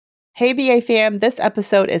Hey, BA fam, this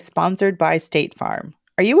episode is sponsored by State Farm.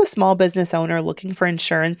 Are you a small business owner looking for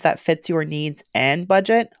insurance that fits your needs and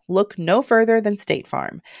budget? Look no further than State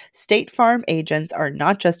Farm. State Farm agents are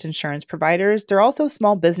not just insurance providers, they're also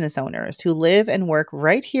small business owners who live and work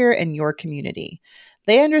right here in your community.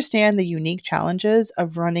 They understand the unique challenges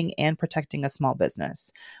of running and protecting a small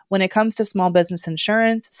business. When it comes to small business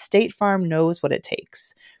insurance, State Farm knows what it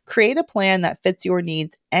takes. Create a plan that fits your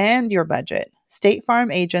needs and your budget. State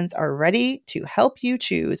Farm agents are ready to help you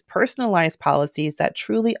choose personalized policies that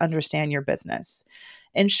truly understand your business.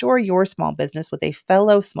 Insure your small business with a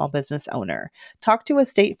fellow small business owner. Talk to a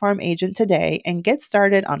State Farm agent today and get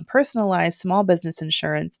started on personalized small business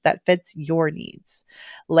insurance that fits your needs.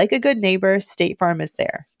 Like a good neighbor, State Farm is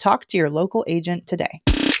there. Talk to your local agent today.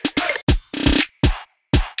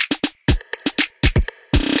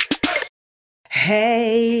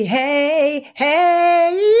 Hey, hey,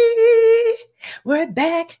 hey. We're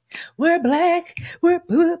back. We're black. We're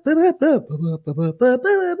brown.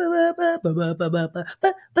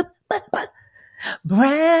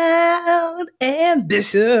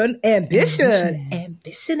 Ambition. Hey,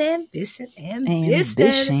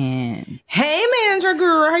 Mandra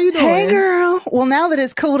girl, how you doing? Hey, girl. Well, now that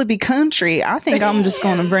it's cool to be country, I think I'm just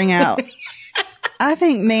going to bring out. I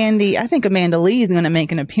think Amanda Lee is going to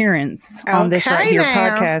make an appearance on this right here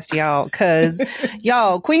podcast, y'all. Because,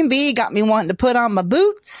 y'all, Queen Bee got me wanting to put on my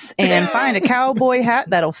boots and find a cowboy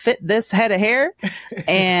hat that'll fit this head of hair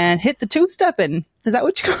and hit the two-stepping. Is that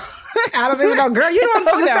what you call it? I don't even know, girl. You know I'm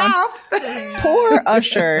from the South. Poor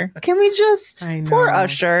Usher. Can we just... Poor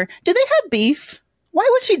Usher. Do they have beef? Why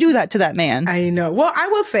would she do that to that man? I know. Well, I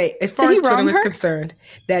will say, as far as Twitter was concerned,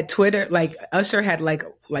 that Twitter, like, Usher had like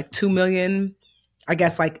 2 million... I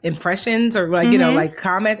guess like impressions or like, you know, like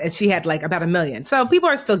comments, and she had like about 1 million. So people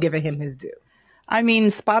are still giving him his due. I mean,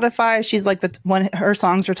 Spotify, she's like her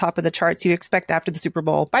songs are top of the charts you expect after the Super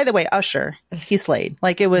Bowl. By the way, Usher, he slayed.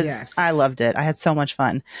 Like it was, yes. I loved it. I had so much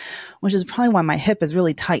fun, which is probably why my hip is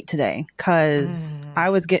really tight today. Cause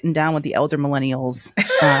I was getting down with the elder millennials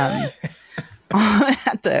at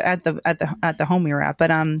the home we were at.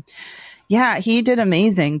 But, yeah, he did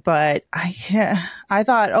amazing, but I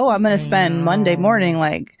thought, I'm going to spend Monday morning,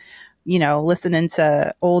 like, you know, listening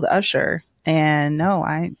to old Usher. And no,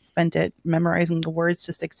 I spent it memorizing the words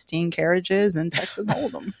to 16 Carriages and Texas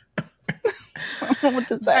Hold'em. I don't know what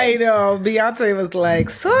to say. I know. Beyonce was like,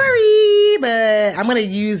 sorry, but I'm going to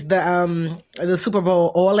use the Super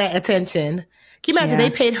Bowl, all that attention. Can you imagine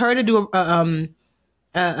they paid her to do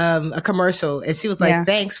a commercial, and she was like,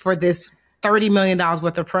 thanks for this $30 million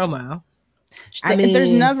worth of promo. I mean,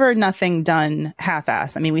 there's never nothing done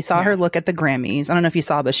half-assed. I mean, we saw her look at the Grammys. I don't know if you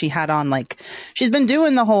saw, but she had on like, she's been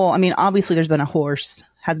doing the whole, I mean, obviously there's been a horse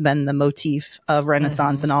has been the motif of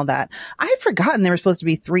Renaissance and all that. I had forgotten there were supposed to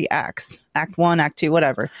be 3 acts, act 1, act 2,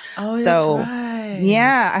 whatever. Oh, so, that's right.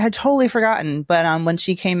 Yeah, I had totally forgotten. But when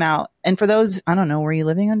she came out, and for those, I don't know, were you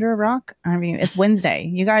living under a rock? I mean, it's Wednesday.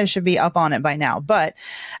 You guys should be up on it by now. But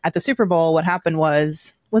at the Super Bowl, what happened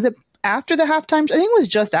was it after the halftime? I think it was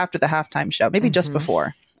just after the halftime show, maybe just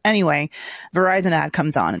before. Anyway, Verizon ad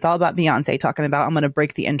comes on. It's all about Beyonce talking about, I'm going to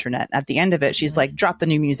break the internet. At the end of it, she's like, drop the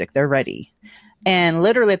new music. They're ready. And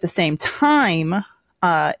literally at the same time,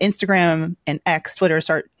 Instagram and X, Twitter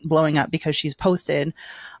start blowing up because she's posted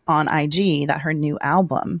on IG that her new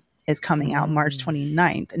album is coming out March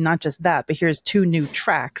 29th. And not just that, but here's 2 new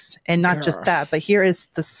tracks. And not just that, but here is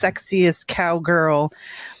the sexiest cowgirl,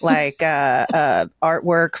 like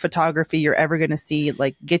artwork, photography you're ever going to see.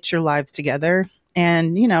 Like, get your lives together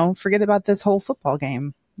and, you know, forget about this whole football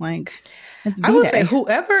game. Like, it's B-Day. I will say,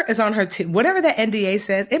 whoever is on her team, whatever that NDA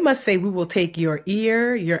says, it must say we will take your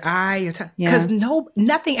ear, your eye, your tongue. Because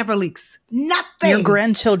nothing ever leaks. Nothing. Your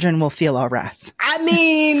grandchildren will feel our wrath. I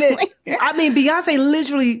mean, Beyonce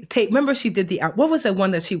literally remember she did what was the one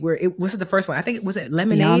that she wore? Was it the first one? I think it was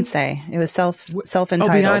Lemonade. Beyonce. It was self-entitled.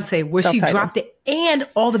 Oh, Beyonce, where she dropped it and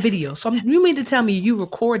all the videos. So you mean to tell me you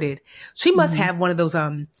recorded? She must have one of those,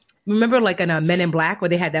 remember like in Men in Black where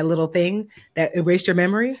they had that little thing that erased your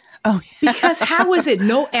memory? Oh, yeah. Because how is it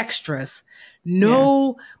no extras,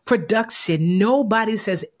 no production, nobody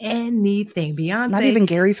says anything? Beyonce. Not even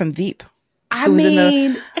Gary from Veep. I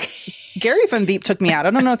mean... Gary from Veep took me out.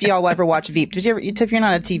 I don't know if y'all ever watch Veep. Did you ever? If you're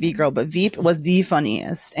not a TV girl, but Veep was the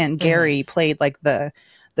funniest. And Gary played like the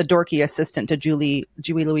dorky assistant to Julie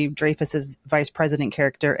Louis-Dreyfus's vice president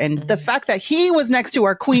character. And the fact that he was next to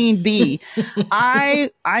our Queen Bee, I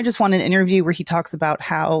just want an interview where he talks about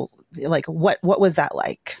how, like, what was that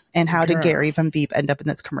like? And how did Gary from Veep end up in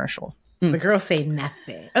this commercial? The girls say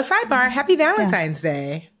nothing. A sidebar, happy Valentine's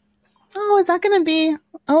Day. Oh, is that going to be?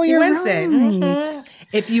 Oh, you're Wednesday. right.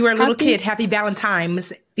 If you were a little kid, happy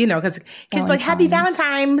Valentine's, because kids like, happy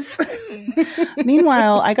Valentine's.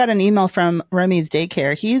 Meanwhile, I got an email from Remy's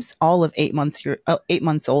daycare. He's all of 8 months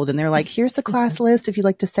old. And they're like, here's the class list if you'd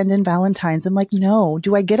like to send in Valentine's. I'm like, no,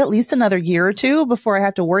 do I get at least another year or two before I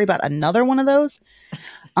have to worry about another one of those?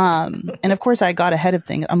 And of course, I got ahead of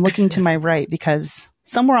things. I'm looking to my right because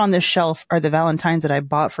somewhere on this shelf are the Valentines that I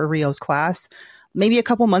bought for Rio's class maybe a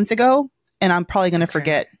couple months ago. And I'm probably going to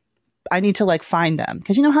forget. I need to find them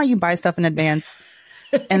because you know how you buy stuff in advance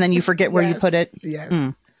and then you forget where you put it.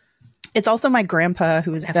 Yes. It's also my grandpa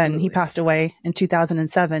he passed away in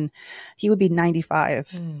 2007. He would be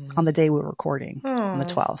 95 on the day we were recording on the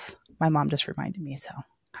 12th. My mom just reminded me. So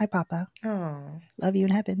hi, Papa. Love you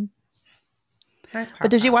in heaven. Hi, Papa. But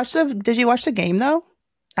did you watch the game though?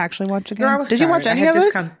 Actually watch the game? Girl, did you watch any of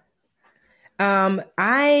it?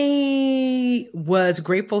 I was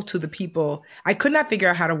grateful to the people. I could not figure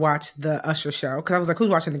out how to watch the Usher show because I was like, who's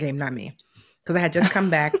watching the game? Not me. Because I had just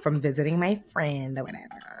come back from visiting my friend or whatever.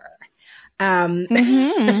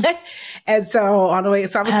 And so on the way,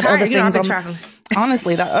 so I was tired. I've been traveling.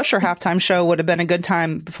 Honestly, that Usher halftime show would have been a good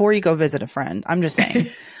time before you go visit a friend. I'm just saying.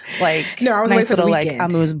 No, I was nice little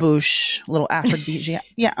amuse bouche, little aphrodisiac.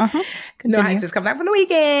 Yeah. No, I just come back from the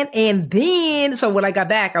weekend. And then, so when I got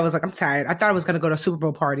back, I was like, I'm tired. I thought I was going to go to a Super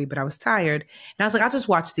Bowl party, but I was tired. And I was like, I'll just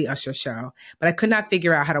watch the Usher show. But I could not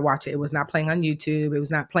figure out how to watch it. It was not playing on YouTube. It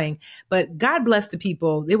was not playing. But God bless the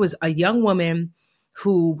people. There was a young woman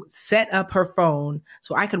who set up her phone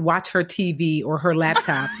so I could watch her TV or her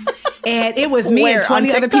laptop. And it was me and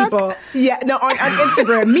 20 other people. Yeah, no, on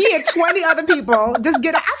Instagram. Me and 20 other people just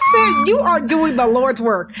I said, you are doing the Lord's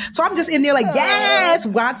work. So I'm just in there yes,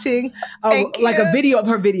 watching a video of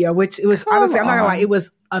her video, which it was honestly, I'm not gonna lie, it was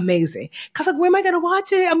amazing. Cause where am I gonna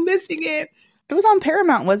watch it? I'm missing it. It was on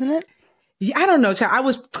Paramount, wasn't it? Yeah, I don't know, child. I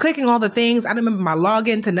was clicking all the things. I don't remember my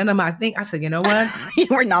login to none of my things. I said, you know what? You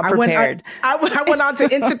were not prepared. I went on to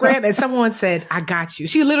Instagram and someone said, I got you.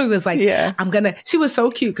 She literally was like, she was so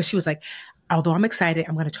cute because she was like, although I'm excited,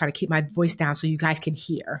 I'm going to try to keep my voice down so you guys can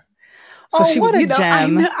hear. So what a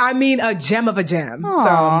gem. I mean, a gem of a gem.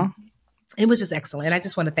 Aww. So it was just excellent. I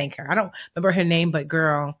just want to thank her. I don't remember her name, but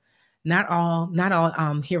girl, not all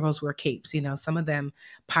heroes wear capes. Some of them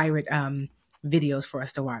pirate, videos for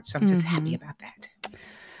us to watch. So I'm just happy about that.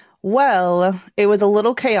 Well, it was a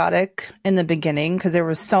little chaotic in the beginning because it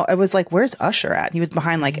was like, where's Usher at? He was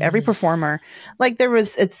behind every performer. It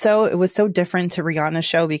was so different to Rihanna's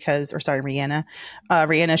show Rihanna's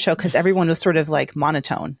show because everyone was sort of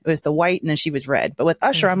monotone. It was the white and then she was red. But with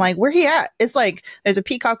Usher, I'm like, where he at? It's like, there's a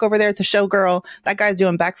peacock over there. It's a showgirl. That guy's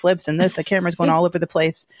doing backflips and the camera's going all over the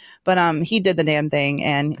place. But he did the damn thing.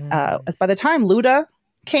 And by the time Luda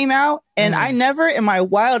came out, and I never in my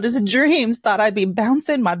wildest dreams thought I'd be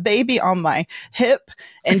bouncing my baby on my hip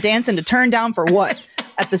and dancing to Turn Down for What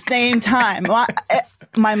at the same time.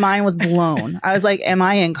 My mind was blown. I was like, am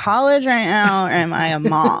I in college right now or am I a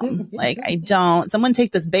mom? Someone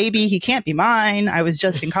take this baby. He can't be mine. I was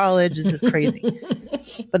just in college. This is crazy.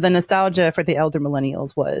 But the nostalgia for the elder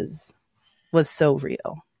millennials was so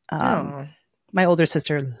real. My older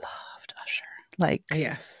sister loved Usher.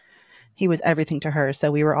 Yes. He was everything to her.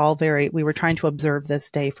 So we were trying to observe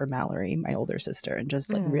this day for Mallory, my older sister, and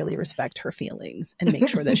just really respect her feelings and make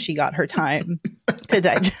sure that she got her time to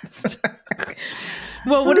digest.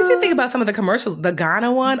 Well, what did you think about some of the commercials? The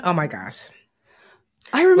Ghana one? Oh my gosh.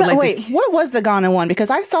 I remember, what was the Ghana one?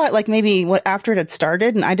 Because I saw it maybe after it had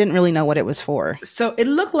started and I didn't really know what it was for. So it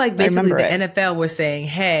looked like basically the NFL was saying,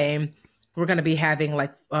 hey, we're going to be having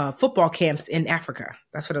football camps in Africa.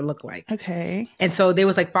 That's what it looked like. Okay. And so they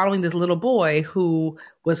was following this little boy who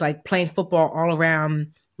was playing football all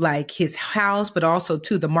around his house, but also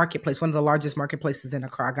to the marketplace, one of the largest marketplaces in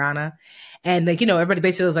Accra, Ghana. And everybody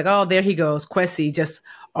basically was like, oh, there he goes. Kwesi just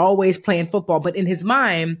always playing football. But in his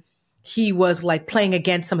mind, he was playing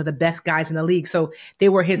against some of the best guys in the league. So they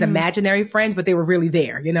were his imaginary friends, but they were really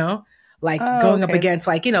there, going up against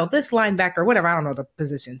this linebacker or whatever. I don't know the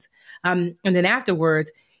positions. And then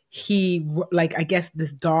afterwards, he I guess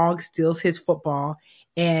this dog steals his football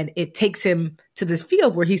and it takes him to this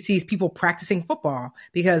field where he sees people practicing football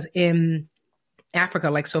because in Africa,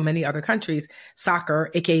 like so many other countries, soccer,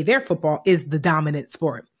 aka their football, is the dominant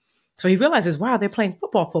sport. So he realizes, wow, they're playing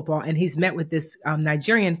football. And he's met with this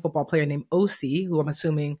Nigerian football player named Osi, who I'm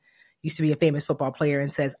assuming used to be a famous football player,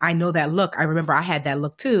 and says, I know that look. I remember I had that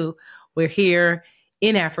look too. We're here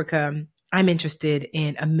in Africa. I'm interested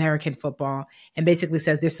in American football, and basically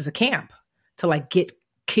says this is a camp to get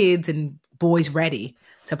kids and boys ready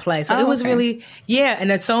to play. So it was really, and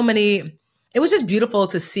there's so many, it was just beautiful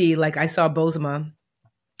to see. I saw Bozema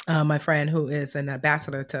my friend who is an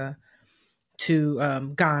ambassador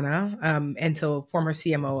to Ghana, and so former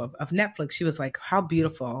CMO of Netflix, she was like, how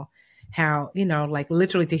beautiful, how, like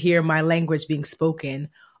literally to hear my language being spoken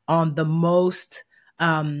on the most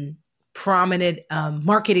prominent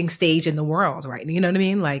marketing stage in the world, right? You know what I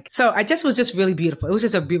mean? Like, so I just was just really beautiful. It was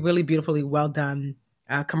just a really beautifully well done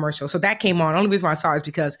commercial. So that came on. Only reason why I saw it is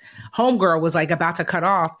because Homegirl was like about to cut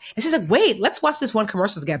off, and she's like, "Wait, let's watch this one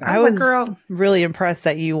commercial together." I was like, "Girl, really impressed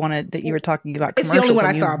that you were talking about it's commercials." the only one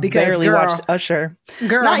I saw because barely watched Usher.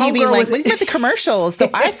 Girl, not you being like, "What do you mean the commercials?" So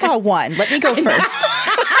I saw one. Let me go first.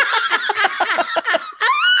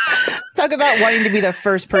 Talk about wanting to be the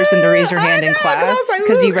first person to raise your hand in class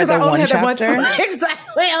because you read the one chapter.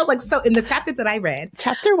 Exactly. I was like, so in the chapter that I read,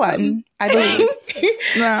 chapter 1, I believe.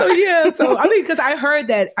 So I mean, because I heard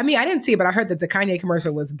that. I mean, I didn't see it, but I heard that the Kanye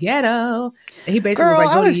commercial was ghetto. And he basically was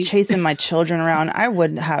like, I was chasing my children around. I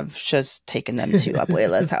would have just taken them to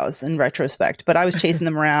Abuela's house in retrospect, but I was chasing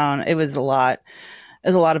them around. It was a lot.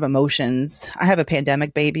 There's a lot of emotions. I have a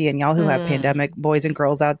pandemic baby, and y'all who have pandemic boys and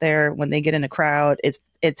girls out there, when they get in a crowd, it's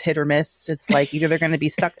hit or miss. It's like either they're going to be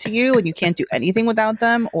stuck to you and you can't do anything without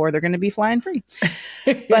them, or they're going to be flying free.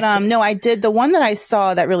 But no, I did. The one that I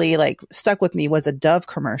saw that really like stuck with me was a Dove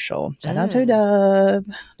commercial. Shout out to Dove.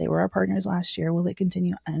 They were our partners last year. Will they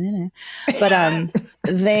continue? I don't know. But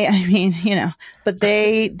but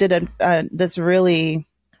they did this really,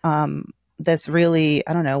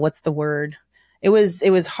 I don't know, what's the word? It was it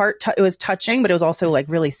was touching, but it was also like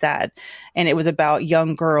really sad. And it was about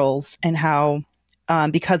young girls and how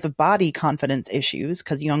because of body confidence issues,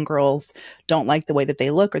 because young girls don't like the way that they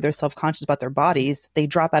look or they're self-conscious about their bodies, they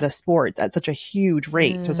drop out of sports at such a huge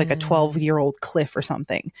rate. So it's like a 12-year-old cliff or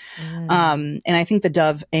something. And I think the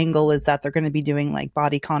Dove angle is that they're going to be doing like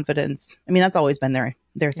body confidence. I mean, that's always been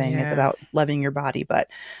their thing is about loving your body. But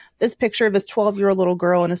this picture of this 12-year-old little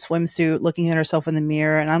girl in a swimsuit looking at herself in the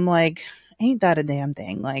mirror, and I'm like, ain't that a damn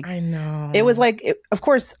thing? Like, I know. It was like, of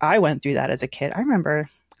course, I went through that as a kid. I remember,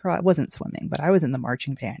 girl, I wasn't swimming, but I was in the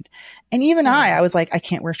marching band. And even I was like, I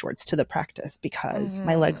can't wear shorts to the practice because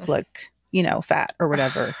my legs look, fat or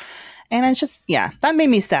whatever. And it's just, that made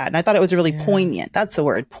me sad. And I thought it was really poignant. That's the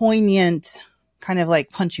word. Poignant, kind of like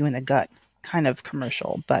punch you in the gut kind of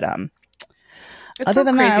commercial. But other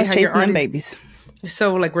than that, I was chasing them babies.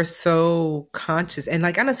 So like, we're so conscious. And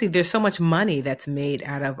like, honestly, there's so much money that's made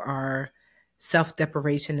out of our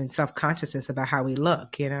self-deprivation and self-consciousness about how we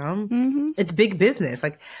look, It's big business.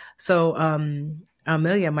 Like, so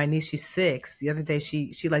Amelia, my niece, she's 6. The other day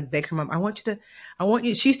she like begged her mom, I want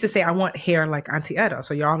you, she used to say, I want hair like Auntie Edo.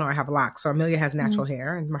 So y'all know I have locks. So Amelia has natural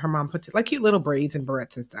hair, and her mom puts it like cute little braids and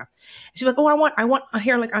barrettes and stuff. And she's like, oh, I want a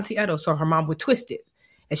hair like Auntie Edo. So her mom would twist it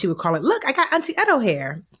and she would call it, look, I got Auntie Edo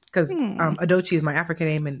hair. Because Adochi is my African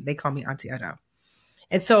name and they call me Auntie Edo.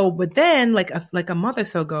 And so, but then like a month or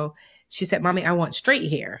so ago, she said, Mommy, I want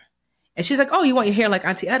straight hair. And she's like, oh, you want your hair like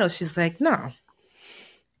Auntie Edo? She's like, no.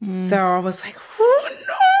 So I was like, oh,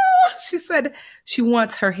 no. She said she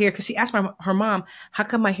wants her hair because she asked her mom, how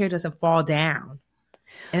come my hair doesn't fall down?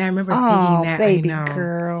 And I remember thinking that, baby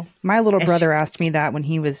girl. My little brother asked me that when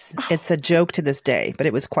he was, it's a joke to this day, but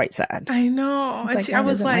it was quite sad. I know. I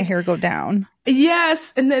was like, my hair go down?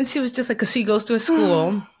 Yes. And then she was just like, because she goes to a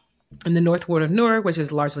school in the North Ward of Newark, which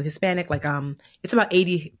is largely Hispanic. Like, it's about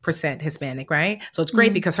 80% Hispanic, right? So it's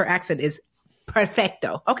great because her accent is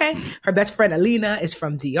perfecto. Okay. Her best friend Alina is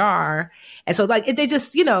from DR. And so like, they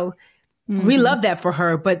just, we love that for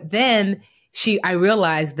her. But then I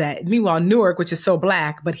realized that meanwhile, Newark, which is so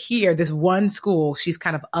Black, but here, this one school, she's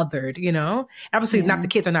kind of othered, Obviously, not the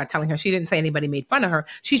kids are not telling her. She didn't say anybody made fun of her.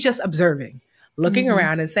 She's just observing, looking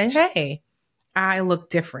around and saying, hey, I look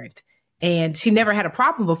different. And she never had a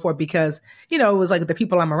problem before because, it was like the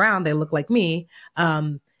people I'm around, they look like me.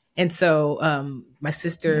 And so my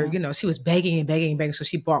sister, she was begging and begging and begging. So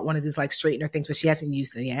she bought one of these like straightener things, but she hasn't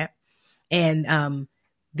used it yet. And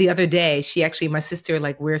the other day, my sister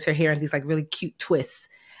like wears her hair in these like really cute twists.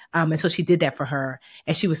 And so she did that for her.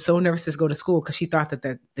 And she was so nervous to go to school because she thought that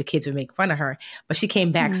the kids would make fun of her. But she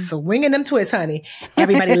came back swinging them twists, honey.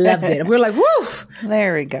 Everybody loved it. We were like, woof.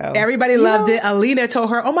 There we go. Everybody loved it. Alina told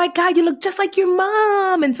her, oh my God, you look just like your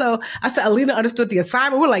mom. And so I said, Alina understood the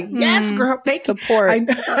assignment. We're like, yes, girl. Thank support. You.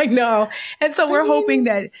 I know. And so we're hoping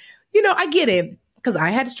that, I get it. Because I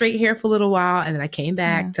had straight hair for a little while and then I came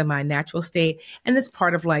back to my natural state. And it's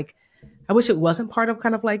part of like, I wish it wasn't part of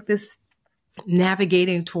kind of like this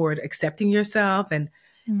navigating toward accepting yourself. And,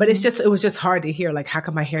 but it was just hard to hear, like, how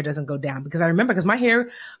come my hair doesn't go down? Because I remember, because my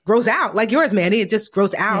hair grows out like yours, Mandy. It just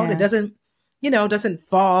grows out. Yeah. It doesn't, doesn't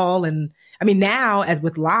fall. And I mean, now as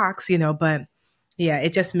with locks, but Yeah,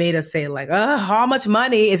 it just made us say like, how much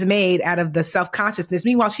money is made out of the self-consciousness?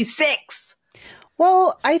 Meanwhile, she's 6.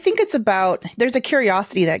 Well, I think it's about, there's a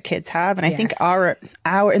curiosity that kids have. And I think our,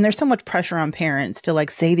 and there's so much pressure on parents to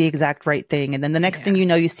like say the exact right thing. And then the next thing you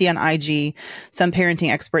know, you see on IG, some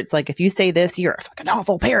parenting experts, like, if you say this, you're a fucking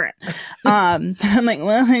awful parent. I'm like,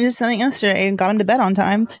 well, I just said it yesterday and got him to bed on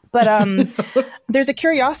time. But there's a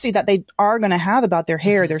curiosity that they are going to have about their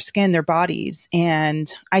hair, their skin, their bodies.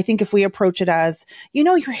 And I think if we approach it as,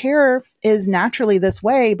 your hair is naturally this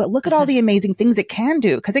way, but look at all the amazing things it can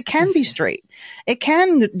do, because it can be straight. It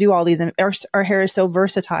can do all these. Our hair is so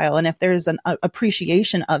versatile. And if there's an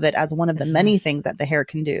appreciation of it as one of the many things that the hair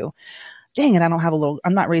can do, dang it,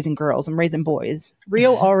 I'm not raising girls, I'm raising boys.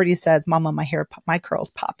 Rio already says, Mama, my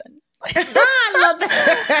curls popping. I love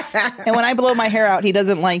that. And when I blow my hair out,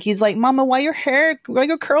 he's like, Mama, why your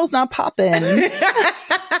curls not popping?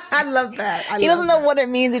 I love that. He doesn't know what it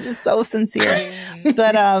means. He's just so sincere.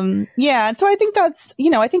 But so I think that's,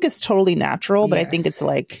 I think it's totally natural, but I think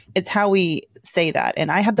it's how we say that.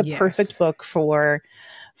 And I have the perfect book for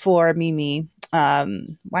Mimi.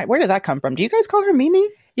 Where did that come from? Do you guys call her Mimi?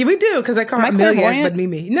 Yeah, we do, because I call her Amelia, but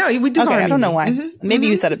Mimi. No, we do call her Mimi. I don't know why. Maybe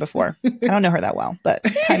you said it before. I don't know her that well, but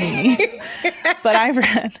hi, Mimi. But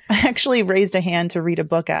I actually raised a hand to read a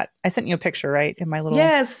book I sent you a picture, right? In my little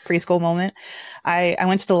preschool moment. I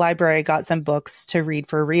went to the library, got some books to read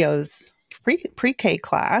for Rio's pre-K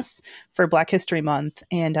class for Black History Month.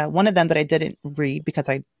 And one of them that I didn't read because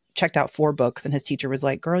I checked out 4 books, and his teacher was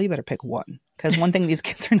like, girl, you better pick one. Because one thing these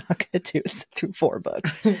kids are not going to do is do 4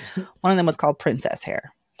 books. One of them was called Princess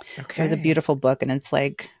Hair. Okay. It was a beautiful book. And it's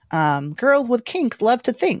like, girls with kinks love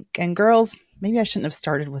to think. And girls, maybe I shouldn't have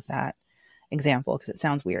started with that example because it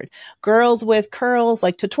sounds weird. Girls with curls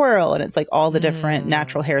like to twirl. And it's like all the different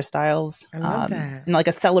natural hairstyles. I love that. And like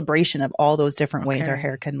a celebration of all those different ways our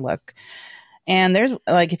hair can look. And there's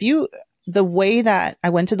like, the way that I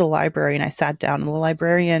went to the library and I sat down, and the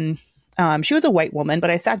librarian, she was a white woman,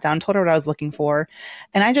 but I sat down, told her what I was looking for.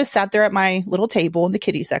 And I just sat there at my little table in the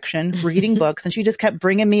kiddie section reading books. And she just kept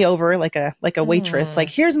bringing me over like a waitress, like,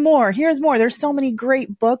 here's more. There's so many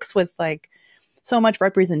great books with like so much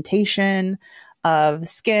representation of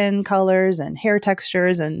skin colors and hair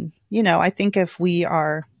textures. And, I think if we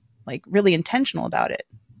are like really intentional about it,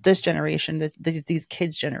 this generation, these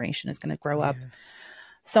kids' generation is going to grow up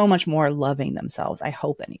so much more loving themselves. I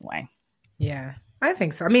hope anyway. Yeah. I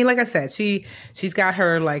think so. I mean, like I said, she's got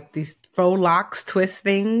her like these faux locks, twist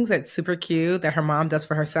things that's super cute that her mom does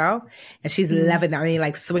for herself. And she's loving that. I mean,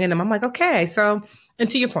 like swinging them. I'm like, okay. So, and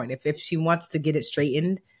to your point, if she wants to get it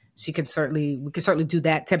straightened, we can certainly do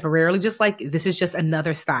that temporarily. Just like this is just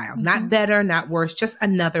another style, not better, not worse, just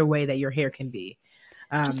another way that your hair can be.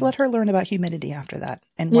 Just let her learn about humidity after that.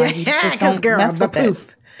 And why we just don't mess with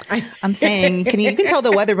it. I'm saying, you can tell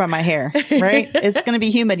the weather by my hair, right? It's going to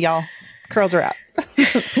be humid, y'all. Curls are out.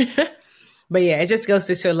 But yeah, it just goes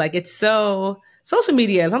to show like it's so social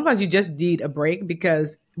media. Sometimes you just need a break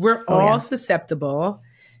because we're all susceptible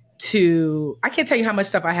to. I can't tell you how much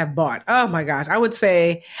stuff I have bought. Oh my gosh. I would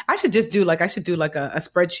say I should do like a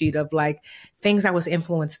spreadsheet of like things I was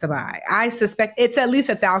influenced to buy. I suspect it's at least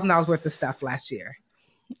 $1,000 worth of stuff last year.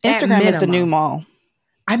 Instagram is the new mall.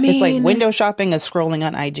 I mean, it's like window shopping is scrolling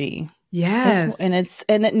on IG. Yes.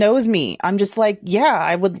 And it knows me. I'm just like, yeah,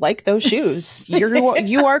 I would like those shoes.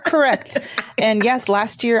 You are correct. And yes,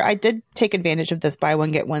 last year I did take advantage of this buy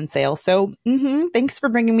one, get one sale. So thanks for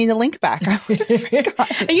bringing me the link back.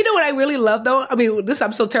 And you know what I really love though? I mean,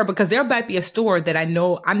 I'm so terrible because there might be a store that I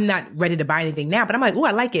know I'm not ready to buy anything now, but I'm like, oh,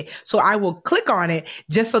 I like it. So I will click on it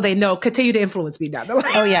just so they know, continue to influence me now.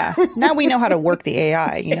 Oh yeah. Now we know how to work the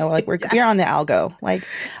AI, like we're on the algo. Like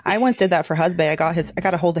I once did that for husband. I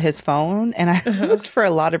got a hold of his phone and I looked for a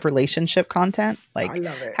lot of relationship content, like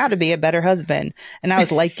how to be a better husband. And I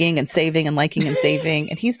was liking and saving and liking and saving.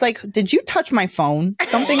 And he's like, did you touch my phone?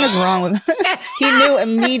 Something is wrong with it. He knew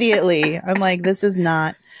immediately. I'm like, this is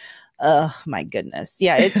not, my goodness.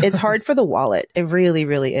 Yeah, it's hard for the wallet. It really,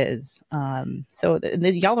 really is. So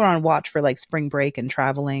y'all are on watch for like spring break and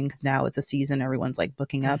traveling because now it's a season. Everyone's like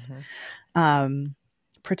booking up.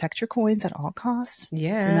 Protect your coins at all costs.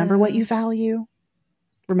 Yeah. Remember what you value.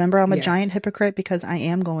 Remember, I'm a giant hypocrite because I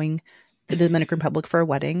am going to the Dominican Republic for a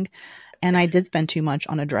wedding, and I did spend too much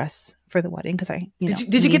on a dress for the wedding because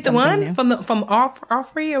did you get the one new. from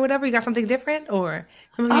Offrey or whatever? You got something different, or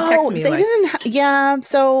somebody texted me? They didn't. Yeah,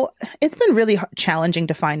 so it's been really challenging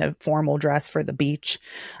to find a formal dress for the beach,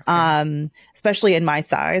 especially in my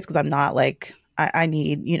size because I'm not like. I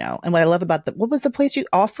need, and what I love about what was the place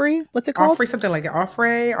Offrey? What's it called? Offrey, something like that.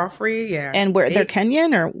 Offrey, yeah. And they're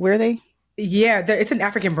Kenyan or where are they? Yeah, it's an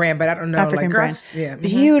African brand, but I don't know. Like African brand. girls, yeah,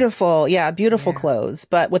 Beautiful. Yeah, beautiful yeah. clothes.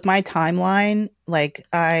 But with my timeline, like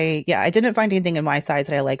I didn't find anything in my size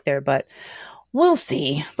that I like there, but we'll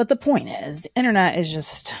see. But the point is, the internet is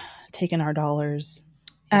just taking our dollars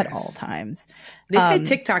at all Yes. times. They say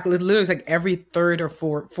TikTok literally is like every third or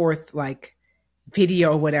fourth like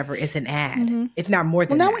video or whatever is an ad. Mhm. It's not more Well,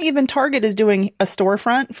 than now that. even Target is doing a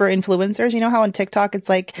storefront for influencers. You know how on TikTok it's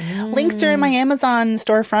like links are in my Amazon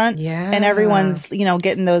storefront, Yeah. and everyone's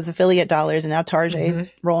getting those affiliate dollars, and now Target is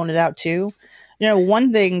rolling it out too.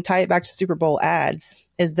 One thing, tie it back to Super Bowl ads,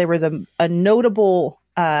 is there was a notable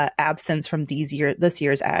absence from this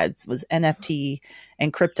year's ads was NFT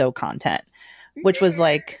and crypto content, which was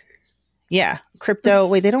like, yeah, crypto.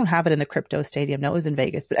 Wait, they don't have it in the crypto stadium. No, it was in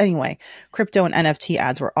Vegas. But anyway, crypto and NFT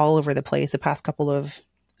ads were all over the place the past couple of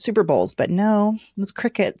Super Bowls. But no, it was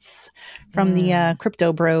crickets from the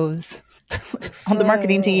crypto bros on the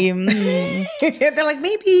marketing team. They're like,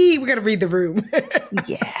 maybe we're going to read the room.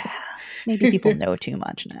 Yeah, maybe people know too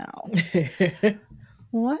much now.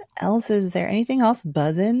 What else is there? Anything else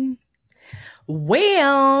buzzing?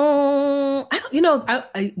 Well,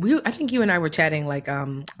 I think you and I were chatting like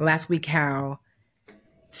last week how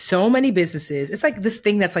so many businesses, it's like this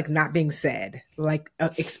thing that's like not being said like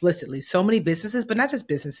explicitly. So many businesses, but not just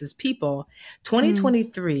businesses, people.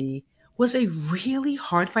 2023 was a really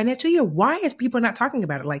hard financial year. Why is people not talking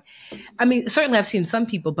about it? Like, I mean, certainly I've seen some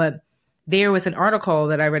people, but there was an article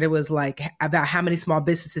that I read. It was like about how many small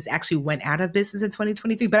businesses actually went out of business in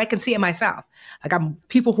 2023. But I can see it myself. Like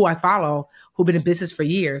people who I follow who've been in business for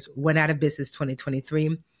years went out of business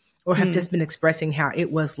 2023 or have just been expressing how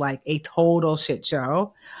it was like a total shit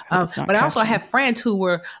show. But I also have friends who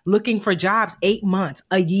were looking for jobs 8 months,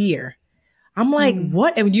 a year. I'm like,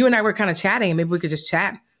 what? And you and I were kind of chatting and maybe we could just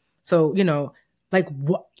chat. So, like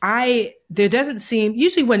there doesn't seem,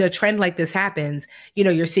 usually when a trend like this happens,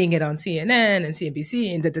 you're seeing it on CNN and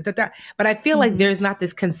CNBC and but I feel like there's not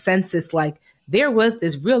this consensus. Like there was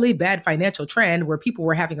this really bad financial trend where people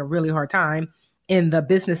were having a really hard time in the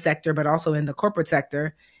business sector, but also in the corporate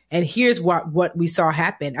sector. And here's what we saw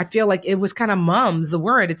happen. I feel like it was kind of mums, the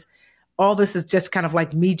word. It's all this is just kind of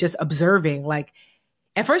like me just observing. Like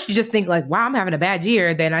at first you just think like, wow, I'm having a bad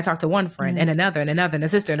year. Then I talked to one friend and another and a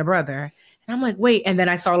sister and a brother. And I'm like, wait. And then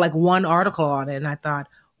I saw like one article on it and I thought,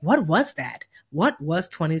 what was that? What was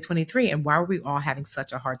 2023? And why were we all having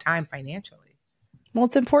such a hard time financially? Well,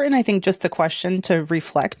 it's important, I think, just the question to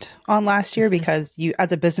reflect on last year because you,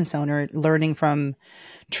 as a business owner, learning from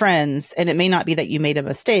trends, and it may not be that you made a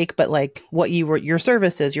mistake, but like your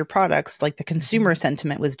services, your products, like the consumer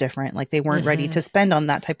sentiment was different. Like they weren't ready to spend on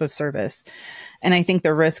that type of service. And I think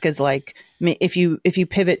the risk is like, if you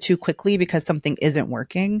pivot too quickly because something isn't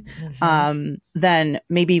working, then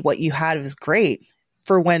maybe what you had is great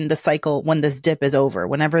for when this dip is over,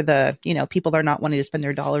 whenever people are not wanting to spend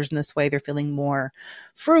their dollars in this way, they're feeling more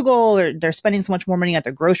frugal, or they're spending so much more money at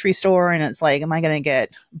the grocery store. And it's like, am I going to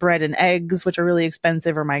get bread and eggs, which are really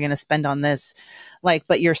expensive, or am I going to spend on this? Like,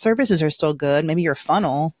 but your services are still good. Maybe your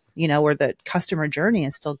funnel, or the customer journey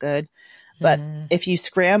is still good. But if you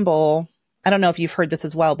scramble, I don't know if you've heard this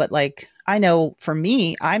as well, but like, I know for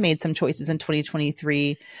me, I made some choices in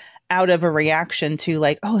 2023 out of a reaction to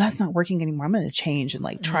like, oh, that's not working anymore. I'm going to change and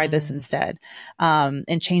like try this instead,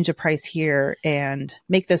 and change the price here and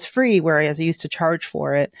make this free, whereas I used to charge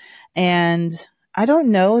for it. And I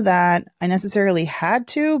don't know that I necessarily had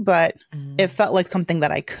to, but it felt like something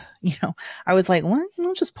that I was like, well,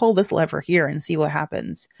 let's just pull this lever here and see what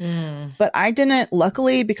happens. But I didn't,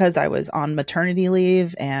 luckily, because I was on maternity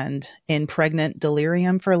leave and in pregnant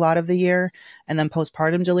delirium for a lot of the year and then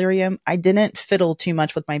postpartum delirium, I didn't fiddle too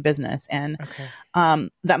much with my business. And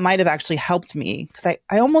that might have actually helped me because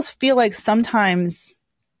I almost feel like sometimes,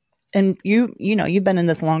 and you've been in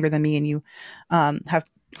this longer than me and you have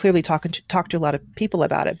clearly talked to a lot of people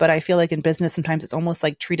about it, but I feel like in business, sometimes it's almost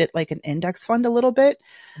like treat it like an index fund a little bit.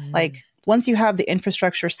 Like once you have the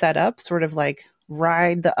infrastructure set up, sort of like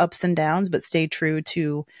ride the ups and downs, but stay true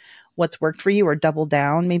to what's worked for you or double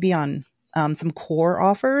down maybe on some core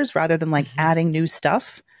offers rather than like adding new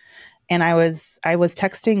stuff. And I was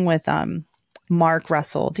texting with Mark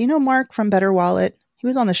Russell. Do you know Mark from Better Wallet? He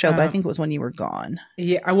was on the show, but I think it was when you were gone.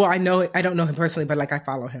 Yeah, well, I don't know him personally, but like I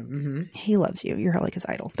follow him. He loves you. You're like his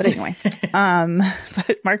idol. But anyway,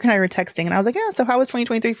 but Mark and I were texting, and I was like, "Yeah, so how was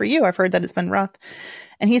 2023 for you? I've heard that it's been rough."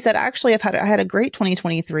 And he said, "Actually, I had a great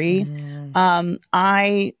 2023.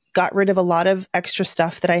 I got rid of a lot of extra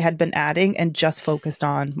stuff that I had been adding and just focused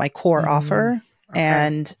on my core offer.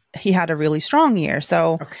 And he had a really strong year.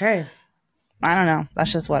 So I don't know.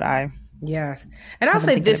 That's just what I Yes. And I'll I've been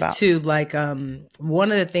say thinking this about. too, like,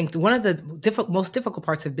 one of the most difficult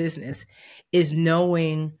parts of business is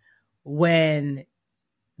knowing when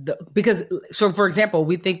because, so for example,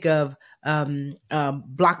 we think of,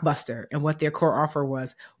 Blockbuster and what their core offer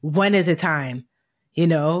was. When is it time?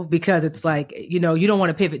 Because it's like, you don't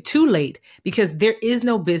want to pivot too late, because there is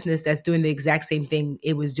no business that's doing the exact same thing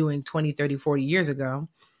it was doing 20, 30, 40 years ago.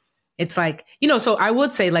 It's like, so I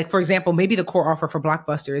would say, like, for example, maybe the core offer for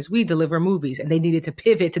Blockbuster is we deliver movies, and they needed to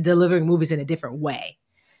pivot to delivering movies in a different way,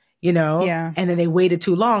 Yeah. and then they waited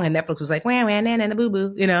too long, and Netflix was like, wah, wah, na, na, na, boo,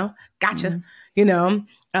 boo, gotcha,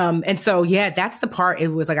 and so, yeah, that's the part. It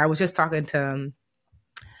was like, I was just talking to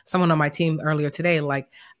someone on my team earlier today, like,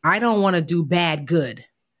 I don't want to do bad good,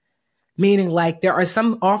 meaning like there are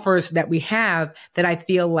some offers that we have that I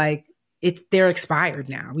feel like they're expired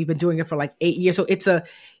now. We've been doing it for like 8 years. So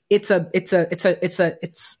it's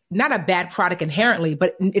not a bad product inherently,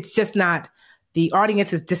 but it's just not, the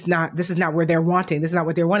audience is just not, this is not where they're wanting. This is not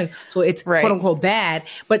what they're wanting. So it's Right. quote unquote bad,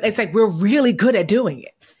 but it's like, we're really good at doing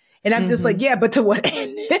it. And I'm just like, yeah, but to what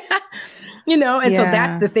end? And so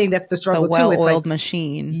that's the thing. That's the struggle it's a too. well-oiled It's like,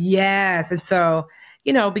 machine. yes. And so,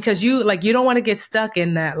 because you don't want to get stuck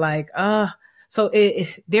in that, like, so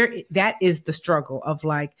that is the struggle of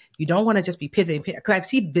like, you don't want to just be pivoting. Cause I've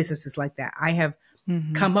seen businesses like that. I have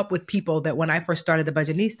come up with people that when I first started the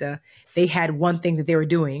Budgetnista, they had one thing that they were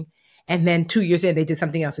doing. And then 2 years in, they did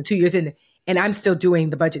something else. And 2 years in, and I'm still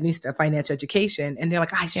doing the Budgetnista financial education. And they're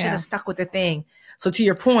like, I should have stuck with the thing. So to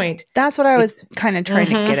your point, that's what I was kind of trying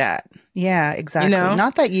to get at. Yeah, exactly.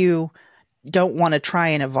 Not that you don't want to try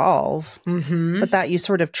and evolve, but that you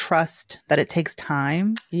sort of trust that it takes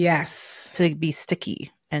time. Yes. To be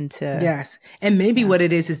sticky and to. Yes. And maybe what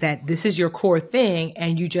it is that this is your core thing,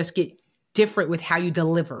 and you just get different with how you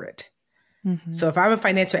deliver it. So if I'm a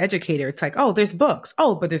financial educator, it's like, oh, there's books.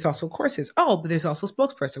 Oh, but there's also courses. Oh, but there's also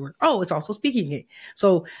spokesperson work. Oh, it's also speaking.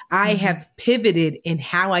 So I have pivoted in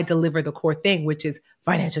how I deliver the core thing, which is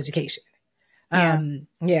financial education.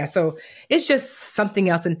 So it's just something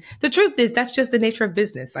else. And the truth is, that's just the nature of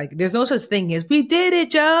business. Like, there's no such thing as we did it,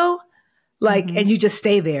 Joe. Like, and you just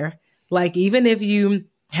stay there. Like, even if you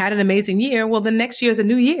had an amazing year, well, the next year is a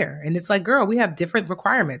new year. And it's like, girl, we have different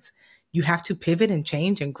requirements. You have to pivot and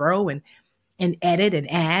change and grow and edit and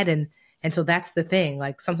add. And so that's the thing.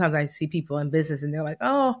 Like, sometimes I see people in business and they're like,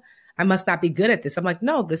 oh, I must not be good at this. I'm like,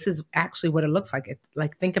 no, this is actually what it looks like.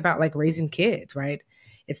 Like, think about like raising kids, right?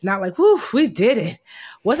 It's not like, whoo, we did it.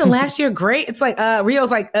 Wasn't last year great? It's like,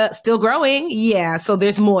 Rio's like, still growing. Yeah. So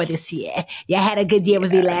there's more this year. Yeah. I had a good year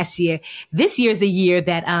with me last year. This year's the year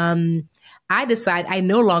that, I decide I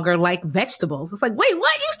no longer like vegetables. It's like, wait,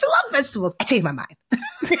 what? You used to love vegetables. I changed my mind.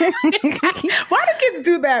 Why do kids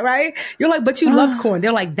do that, right? You're like, but you loved corn.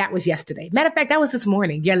 They're like, that was yesterday. Matter of fact, that was this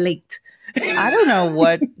morning. You're late. I don't know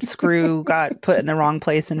what screw got put in the wrong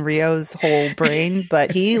place in Rio's whole brain,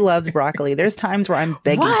 but he loves broccoli. There's times where I'm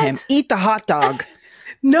begging him, eat the hot dog.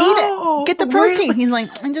 No, eat it. Get the protein. Really? He's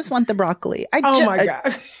like, I just want the broccoli. My God.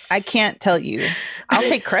 I can't tell you. I'll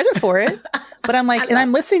take credit for it. But I'm like, and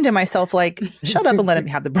I'm listening to myself like, shut up and let him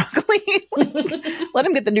have the broccoli. Let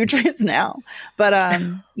him get the nutrients now. But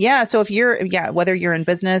so if whether you're in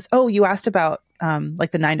business, you asked about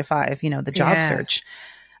like the 9 to 5, the job search.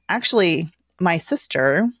 Actually, my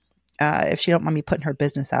sister, if she don't mind me putting her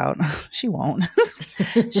business out, she won't.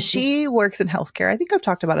 She works in healthcare. I think I've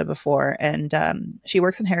talked about it before. And she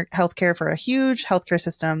works in healthcare for a huge healthcare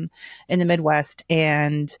system in the Midwest.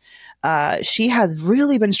 And she has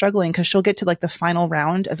really been struggling because she'll get to like the final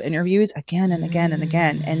round of interviews again and again and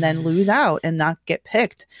again, and then lose out and not get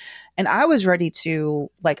picked. And I was ready to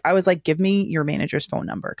give me your manager's phone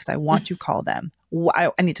number because I want to call them.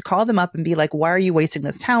 I need to call them up and be like, why are you wasting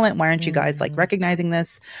this talent? Why aren't you guys like recognizing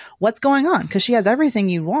this? What's going on? Because she has everything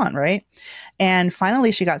you want, right? And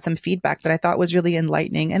finally, she got some feedback that I thought was really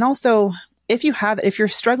enlightening. And also, if you're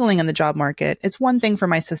struggling in the job market, it's one thing for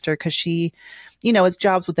my sister because she, it's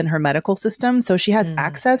jobs within her medical system. So she has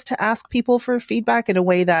access to ask people for feedback in a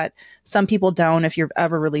way that some people don't if you've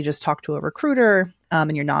ever really just talked to a recruiter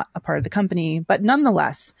and you're not a part of the company. But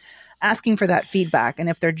nonetheless, asking for that feedback, and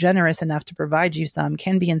if they're generous enough to provide you some,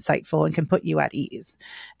 can be insightful and can put you at ease.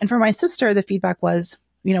 And for my sister, the feedback was,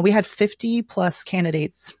 we had 50 plus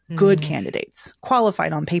candidates, good candidates,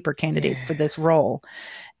 qualified on paper candidates for this role.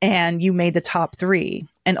 And you made the top 3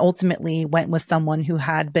 and ultimately went with someone who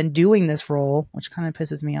had been doing this role, which kind of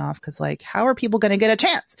pisses me off because like, how are people going to get a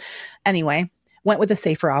chance? Anyway, went with a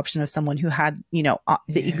safer option of someone who had, the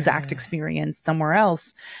exact experience somewhere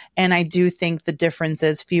else. And I do think the difference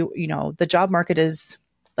is the job market is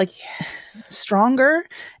like stronger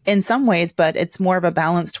in some ways, but it's more of a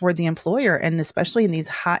balance toward the employer. And especially in these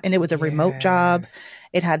and it was a remote job.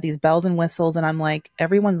 It had these bells and whistles. And I'm like,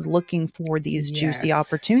 everyone's looking for these juicy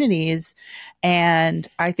opportunities. And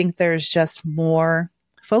I think there's just more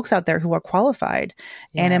folks out there who are qualified.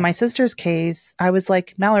 And in my sister's case, I was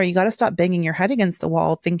like, Mallory, you got to stop banging your head against the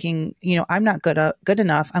wall thinking, I'm not good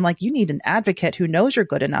enough. I'm like, you need an advocate who knows you're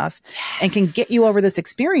good enough and can get you over this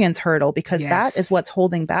experience hurdle, because that is what's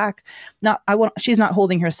holding back. She's not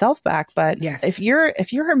holding herself back, but if you're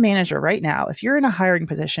her manager right now, if you're in a hiring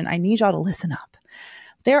position, I need y'all to listen up.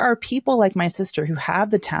 There are people like my sister who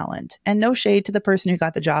have the talent, and no shade to the person who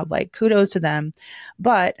got the job, like kudos to them.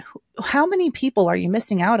 But how many people are you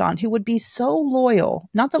missing out on who would be so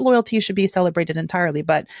loyal? Not that loyalty should be celebrated entirely,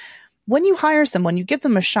 but when you hire someone, you give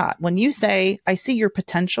them a shot. When you say, I see your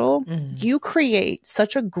potential, you create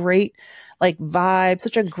such a great vibe,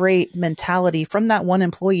 such a great mentality from that one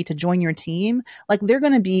employee to join your team. Like, they're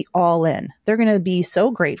going to be all in. They're going to be so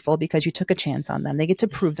grateful because you took a chance on them. They get to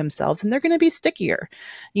prove themselves, and they're going to be stickier.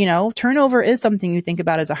 Turnover is something you think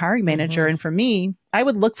about as a hiring manager. And for me, I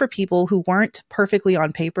would look for people who weren't perfectly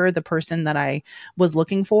on paper the person that I was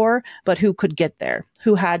looking for, but who could get there,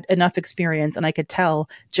 who had enough experience, and I could tell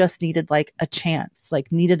just needed a chance,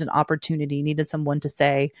 needed an opportunity, needed someone to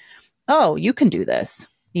say, oh, you can do this.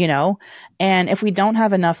 And if we don't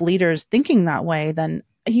have enough leaders thinking that way, then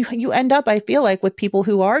you end up, I feel like, with people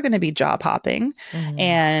who are going to be job hopping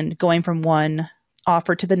and going from one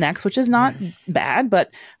offer to the next, which is not bad,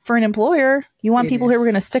 but for an employer, you want people who are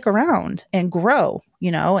going to stick around and grow,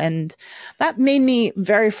 and that made me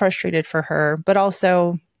very frustrated for her, but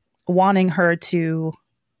also wanting her to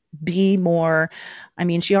be more. I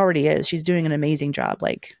mean, she already is. She's doing an amazing job,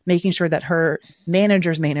 making sure that her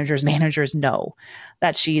managers know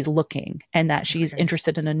that she's looking and that she's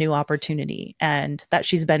interested in a new opportunity, and that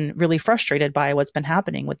she's been really frustrated by what's been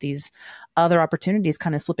happening with these other opportunities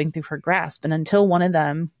kind of slipping through her grasp. And until one of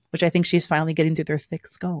them, which I think she's finally getting through their thick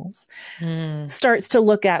skulls, starts to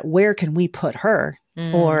look at where can we put her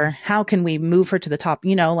or how can we move her to the top,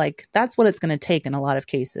 that's what it's going to take in a lot of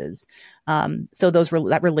cases. So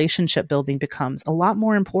that relationship building becomes a lot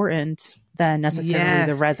more important than necessarily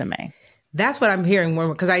the resume. That's what I'm hearing more,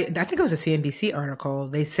 because I think it was a CNBC article.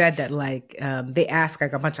 They said that they asked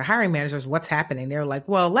a bunch of hiring managers what's happening. They were like,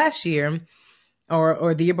 well, last year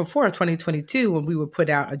or the year before, 2022, when we would put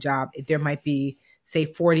out a job, there might be, say,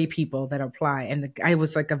 40 people that apply. And the guy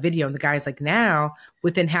was a video, and the guy's like, now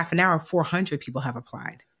within half an hour, 400 people have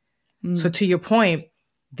applied. So to your point,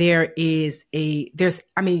 you're at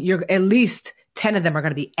least 10 of them are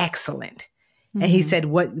going to be excellent. And he said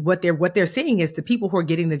what they're seeing is the people who are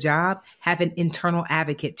getting the job have an internal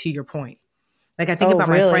advocate, to your point. I think about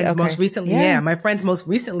my friends most recently. My friends most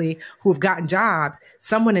recently who have gotten jobs,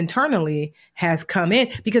 someone internally has come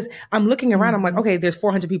in, because I'm looking around. I'm like, okay, there's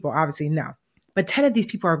 400 people. Obviously, no. But 10 of these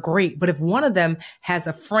people are great. But if one of them has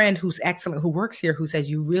a friend who's excellent, who works here, who says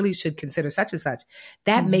you really should consider such and such,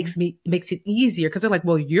 that makes it easier, because they're like,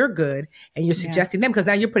 well, you're good, and you're suggesting them, because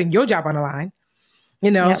now you're putting your job on the line.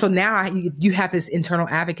 So now you have this internal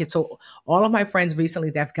advocate. So all of my friends recently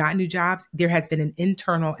that have gotten new jobs, there has been an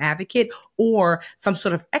internal advocate or some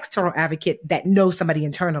sort of external advocate that knows somebody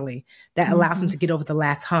internally that allows them to get over the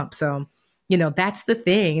last hump. So, that's the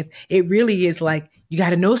thing. It really is you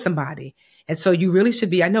got to know somebody. And so you really should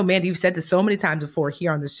be, I know, Mandy, you've said this so many times before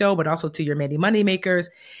here on the show, but also to your Mandy Money Makers,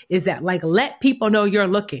 is that let people know you're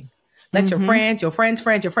looking. Let your friends,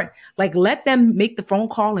 let them make the phone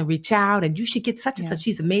call and reach out, and you should get such and such.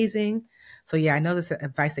 She's amazing. So I know this is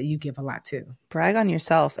advice that you give a lot too. Brag on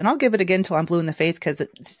yourself. And I'll give it again till I'm blue in the face, because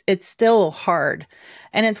it's still hard.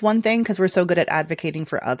 And it's one thing because we're so good at advocating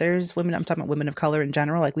for others. Women, I'm talking about women of color in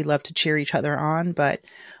general. We love to cheer each other on, but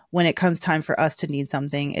when it comes time for us to need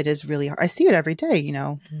something, it is really hard. I see it every day,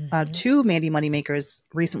 2 Mandy Money Makers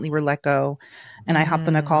recently were let go, and I hopped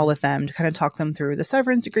on a call with them to kind of talk them through the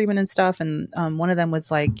severance agreement and stuff. And one of them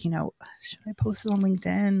was like, should I post it on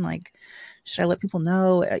LinkedIn? Should I let people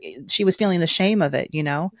know? She was feeling the shame of it,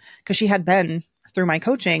 because she had been, through my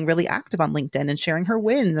coaching, really active on LinkedIn and sharing her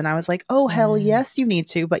wins. And I was like, oh, hell yes, you need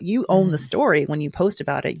to. But you own the story when you post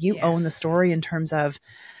about it. You own the story in terms of,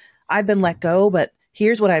 I've been let go, but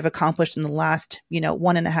here's what I've accomplished in the last,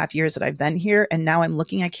 1.5 years that I've been here. And now I'm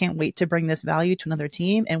looking, I can't wait to bring this value to another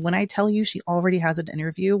team. And when I tell you she already has an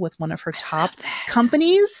interview with one of her top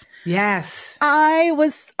companies. Yes. I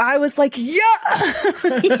was like, yeah,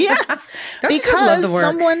 yes, because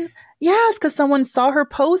someone saw her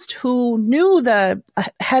post who knew the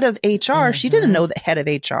head of HR. She didn't know the head of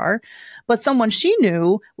HR, but someone she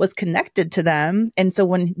knew was connected to them. And so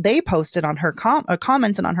when they posted on her or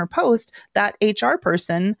commented on her post, that HR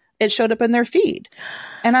person, it showed up in their feed.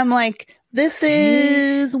 And I'm like, this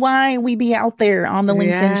is why we be out there on the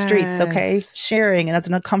LinkedIn streets, okay? Sharing. And as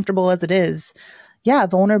uncomfortable as it is, yeah,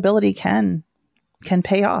 vulnerability can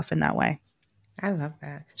pay off in that way. I love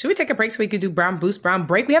that. Should we take a break so we could do Brown Boost, Brown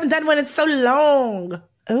Break? We haven't done one in so long.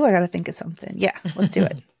 Oh, I got to think of something. Yeah, let's do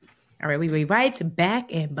it. All right, we'll be right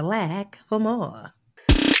back in black for more.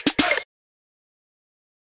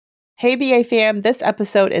 Hey, BA fam, this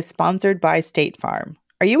episode is sponsored by State Farm.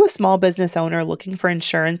 Are you a small business owner looking for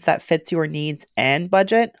insurance that fits your needs and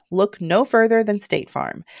budget? Look no further than State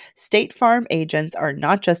Farm. State Farm agents are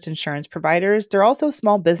not just insurance providers, they're also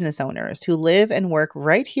small business owners who live and work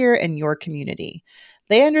right here in your community.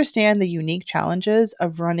 They understand the unique challenges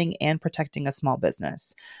of running and protecting a small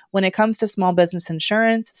business. When it comes to small business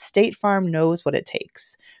insurance, State Farm knows what it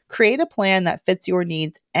takes. Create a plan that fits your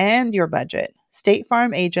needs and your budget. State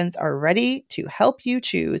Farm agents are ready to help you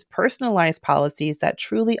choose personalized policies that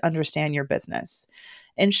truly understand your business.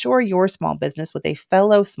 Insure your small business with a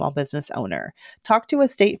fellow small business owner. Talk to a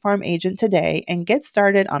State Farm agent today and get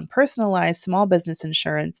started on personalized small business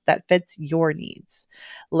insurance that fits your needs.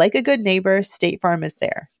 Like a good neighbor, State Farm is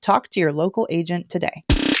there. Talk to your local agent today.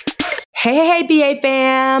 Hey, BA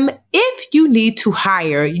fam. If you need to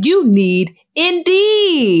hire, you need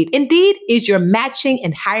Indeed. Indeed is your matching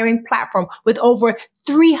and hiring platform with over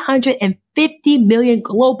 350 million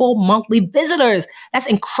global monthly visitors. That's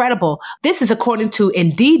incredible. This is according to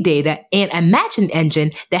Indeed data and a matching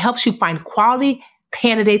engine that helps you find quality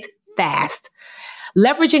candidates fast.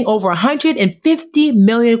 Leveraging over 150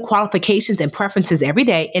 million qualifications and preferences every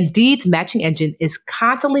day, Indeed's matching engine is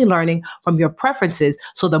constantly learning from your preferences.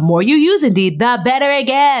 So the more you use Indeed, the better it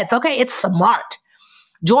gets. Okay, it's smart.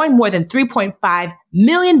 Join more than 3.5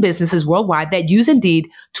 million businesses worldwide that use Indeed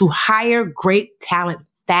to hire great talent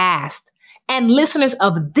fast. And listeners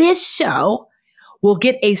of this show will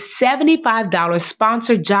get a $75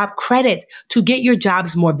 sponsored job credit to get your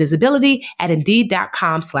jobs more visibility at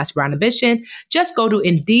Indeed.com/BrownAmbition. Just go to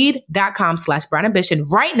Indeed.com/BrownAmbition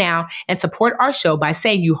right now and support our show by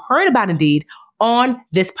saying you heard about Indeed on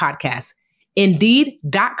this podcast.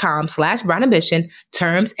 Indeed.com/BrownAmbition.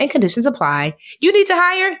 Terms and conditions apply. You need to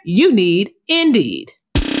hire? You need Indeed.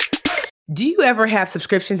 Do you ever have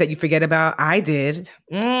subscriptions that you forget about? I did.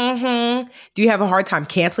 Do you have a hard time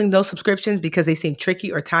canceling those subscriptions because they seem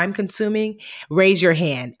tricky or time consuming? Raise your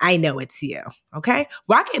hand. I know it's you. Okay.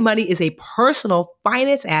 Rocket Money is a personal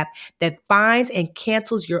finance app that finds and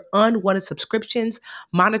cancels your unwanted subscriptions,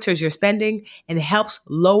 monitors your spending, and helps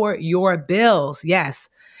lower your bills. Yes.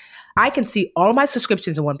 I can see all of my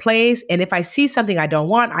subscriptions in one place. And if I see something I don't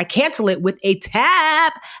want, I cancel it with a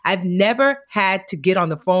tap. I've never had to get on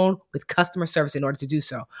the phone with customer service in order to do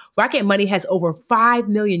so. Rocket Money has over 5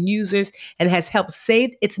 million users and has helped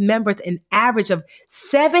save its members an average of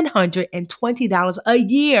 $720 a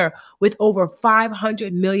year with over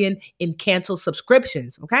 500 million in canceled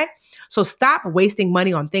subscriptions. Okay. So stop wasting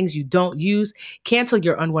money on things you don't use. Cancel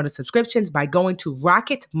your unwanted subscriptions by going to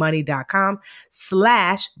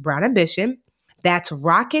rocketmoney.com/brownambition. That's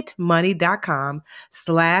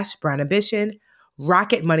rocketmoney.com/brownambition.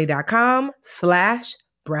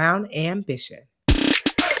 rocketmoney.com/brownambition.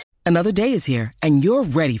 Another day is here and you're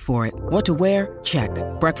ready for it. What to wear? Check.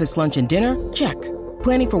 Breakfast, lunch, and dinner? Check.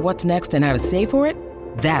 Planning for what's next and how to save for it?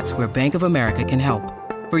 That's where Bank of America can help.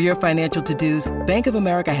 For your financial to-dos, Bank of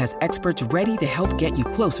America has experts ready to help get you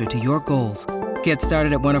closer to your goals. Get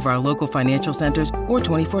started at one of our local financial centers or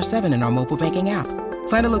 24/7 in our mobile banking app.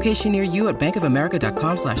 Find a location near you at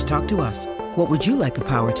bankofamerica.com/talktous. What would you like the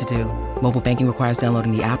power to do? Mobile banking requires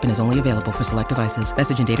downloading the app and is only available for select devices.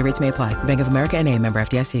 Message and data rates may apply. Bank of America N.A., member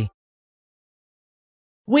FDIC.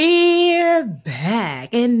 We're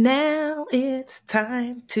back, and now it's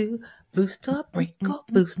time to boost or break, or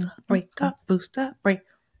boost or break, or boost or break.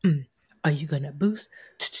 Are you gonna boost?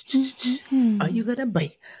 Are you gonna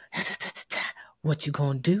break? What you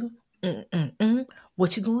gonna do?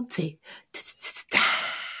 What you gonna take?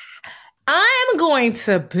 I'm going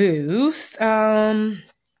to boost. I'm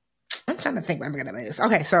trying to think what I'm gonna boost.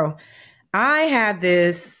 Okay, so I have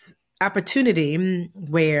this opportunity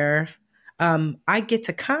where I get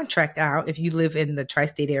to contract out if you live in the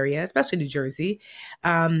tri-state area, especially New Jersey.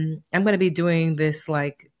 I'm going to be doing this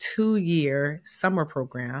like 2-year summer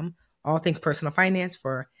program, all things personal finance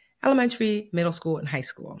for elementary, middle school, and high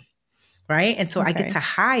school. Right. And so I get to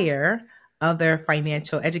hire other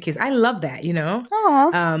financial educators. I love that, you know?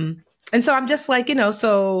 Aww. And so I'm just like, you know,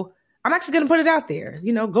 so I'm actually going to put it out there.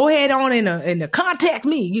 Go ahead on and contact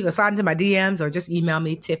me. You can slide into my DMs or just email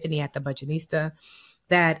me, Tiffany@thebudgetnista.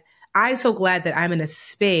 That I'm so glad that I'm in a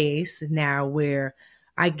space now where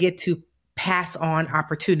I get to pass on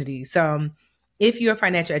opportunities. So if you're a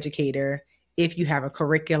financial educator, if you have a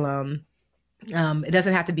curriculum, it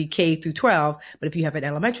doesn't have to be K through 12, but if you have an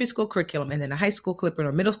elementary school curriculum and then a high school curriculum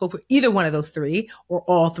or middle school, either one of those three or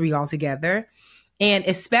all three altogether, and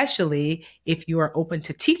especially if you are open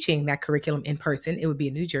to teaching that curriculum in person, it would be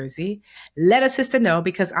in New Jersey, let a sister know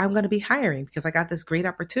because I'm going to be hiring because I got this great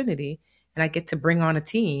opportunity and I get to bring on a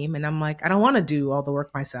team. And I'm like, I don't want to do all the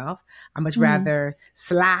work myself. I much rather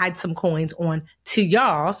slide some coins on to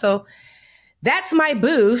y'all. So that's my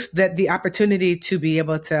boost, that the opportunity to be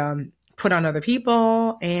able to put on other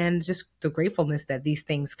people and just the gratefulness that these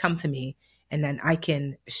things come to me and then I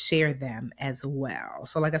can share them as well.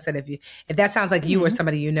 So like I said, if that sounds like you or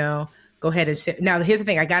somebody go ahead and share. Now, here's the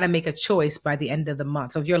thing. I got to make a choice by the end of the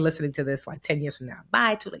month. So if you're listening to this like 10 years from now,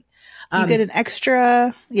 bye, too late. You get an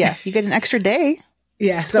extra day.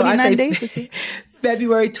 Yeah. So I say days.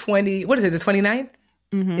 February 20, what is it? The 29th?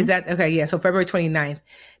 Mm-hmm. Is that okay? Yeah. So February 29th,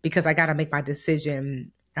 because I got to make my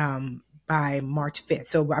decision by March 5th.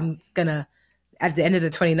 So I'm gonna, at the end of the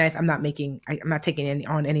 29th, I'm not taking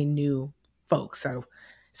on any new folks.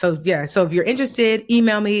 So yeah. So if you're interested,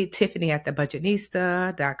 email me,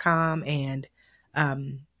 Tiffany@thebudgetnista.com and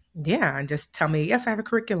and just tell me, yes, I have a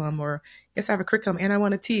curriculum, or yes, I have a curriculum and I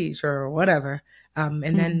want to teach, or whatever. And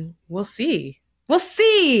then we'll see. I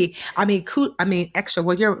mean, extra.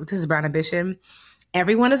 This is Brown Ambition.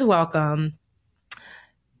 Everyone is welcome.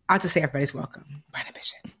 I'll just say everybody's welcome. Brown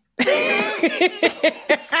Ambition.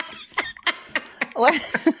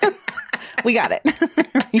 We got it.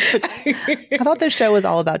 I thought this show was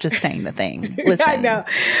all about just saying the thing. Listen, I know.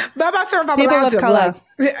 But I'm not sure if I'm people allowed of to. color.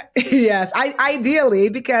 Yes, ideally,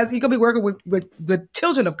 because you could be working with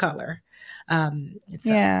children of color.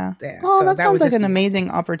 Yeah. Oh, that sounds like an amazing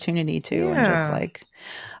opportunity too. Yeah. And just like,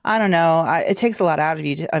 I don't know, it takes a lot out of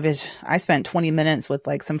you. I spent 20 minutes with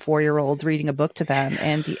like some 4-year-olds reading a book to them,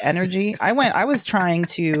 and the energy I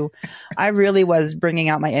really was bringing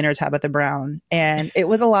out my inner Tabitha Brown, and it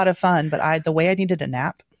was a lot of fun, but the way I needed a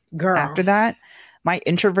nap after that, my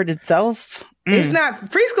introverted self. It's not,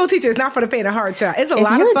 preschool teacher is not for the faint of heart, child. It's a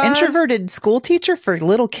lot of fun. If you're an introverted school teacher for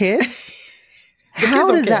little kids,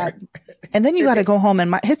 how does that? And then you got to go home,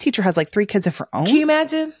 and his teacher has like 3 kids of her own. Can you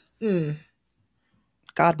imagine?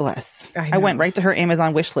 God bless. I went right to her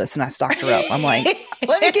Amazon wish list and I stocked her up. I'm like,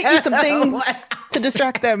 let me get you some things to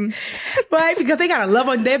distract them. Right? Because they got to love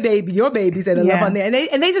on your babies, and love on and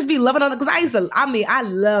they just be loving on them. Because I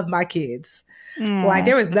love my kids. Like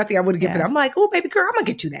there was nothing I wouldn't give for them. I'm like, oh, baby girl, I'm going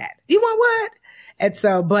to get you that. You want what? And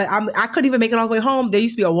so, but I couldn't even make it all the way home. There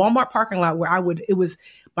used to be a Walmart parking lot where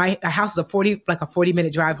my house is a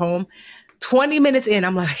 40-minute drive home. 20 minutes in,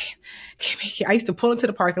 I'm like, can't make it. I used to pull into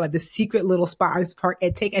the parking lot, this secret little spot I used to park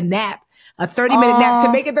and take a nap, a 30-minute nap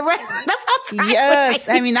to make it the rest. That's how tired. Yes.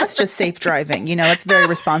 I mean, that's just safe driving. It's very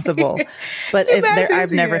responsible. But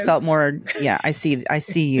I've never felt more. Yeah, I see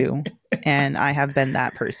you. And I have been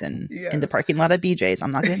that person in the parking lot of BJ's.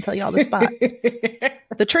 I'm not going to tell you all the spot.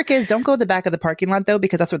 The trick is, don't go to the back of the parking lot though,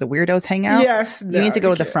 because that's where the weirdos hang out. Yes. You need to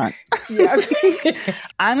go to the front. Yes.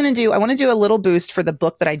 I want to do a little boost for the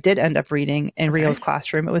book that I did end up reading in Rio's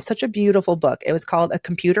classroom. It was such a beautiful book. It was called A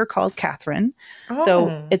Computer Called Catherine. Oh.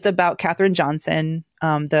 So it's about Katherine Johnson,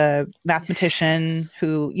 the mathematician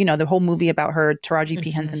who, the whole movie about her, Taraji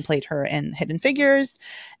P. Henson played her in Hidden Figures.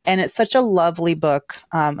 And it's such a lovely book.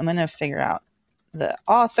 I'm going to figure out the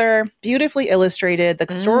author, beautifully illustrated.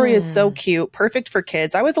 The story is so cute, perfect for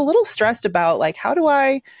kids. I was a little stressed about like, how do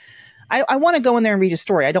I want to go in there and read a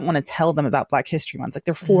story. I don't want to tell them about Black History Month. Like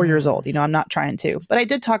they're 4 years old, I'm not trying to, but I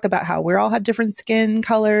did talk about how we all have different skin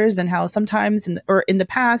colors and how sometimes in the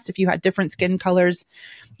past, if you had different skin colors,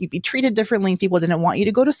 you'd be treated differently. People didn't want you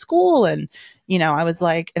to go to school. And, I was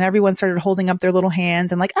like, and everyone started holding up their little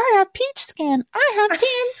hands and like, I have peach skin. I have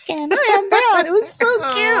tan skin. I have brown. It was so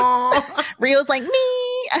cute. Rio's like, me.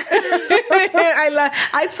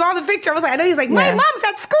 I saw the picture. I was like, I know he's like, my mom's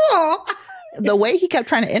at school. The way he kept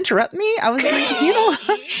trying to interrupt me, I was like,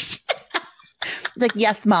 He's like,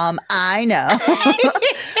 yes, Mom, I know.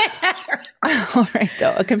 All right,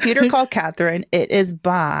 though. A Computer Called Catherine. It is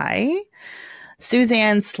by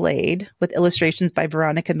Suzanne Slade with illustrations by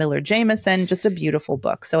Veronica Miller Jameson. Just a beautiful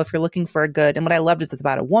book. So if you're looking for a good, and what I loved is it's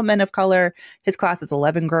about a woman of color. His class is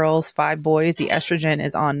 11 girls, 5 boys. The estrogen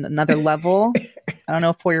is on another level. I don't know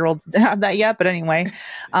if 4-year-olds have that yet, but anyway.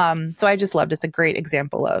 So I just loved it. It's a great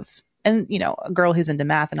example of and a girl who's into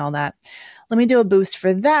math and all that. Let me do a boost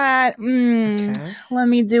for that. Okay. Let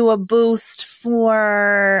me do a boost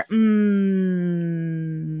for,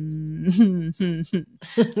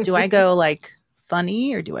 do I go like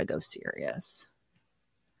funny or do I go serious?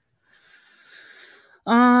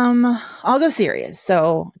 I'll go serious.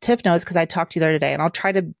 So Tiff knows because I talked to you the other day, and I'll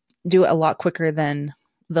try to do it a lot quicker than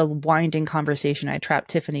the winding conversation I trapped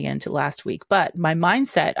Tiffany into last week. But my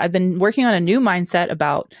mindset, I've been working on a new mindset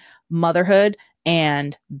about motherhood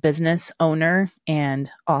and business owner and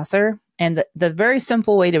author. And the very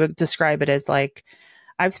simple way to describe it is like,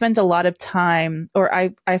 I've spent a lot of time, or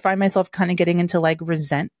I find myself kind of getting into like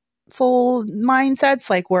resentful mindsets,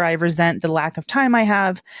 like where I resent the lack of time I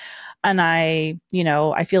have. And I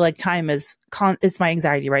feel like time is it's my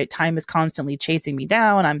anxiety, right? Time is constantly chasing me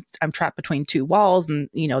down. I'm trapped between two walls, and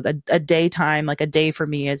a daytime, like a day for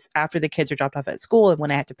me is after the kids are dropped off at school and when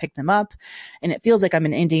I have to pick them up, and it feels like I'm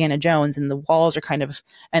in Indiana Jones, and the walls are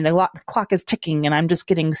and the clock is ticking, and I'm just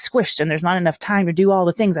getting squished, and there's not enough time to do all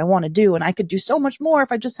the things I want to do, and I could do so much more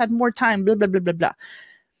if I just had more time. Blah blah blah blah blah.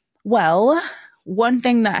 Well, one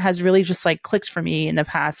thing that has really just like clicked for me in the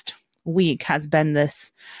past week has been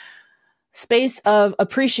this space of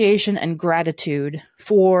appreciation and gratitude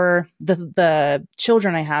for the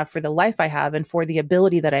children I have, for the life I have, and for the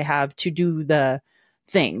ability that I have to do the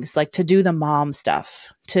things, like to do the mom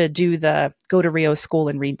stuff, to do the go to Rio's school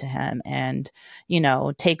and read to him, and,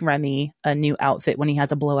 take Remy a new outfit when he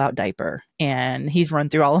has a blowout diaper and he's run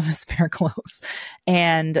through all of his spare clothes,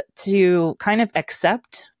 and to kind of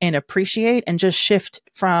accept and appreciate and just shift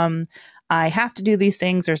from, I have to do these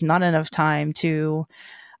things, there's not enough time, to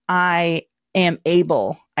I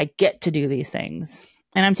get to do these things.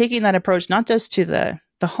 And I'm taking that approach not just to the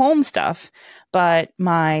home stuff, but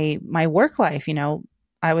my work life.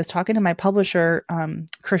 I was talking to my publisher,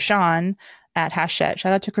 Krishan at Hachette.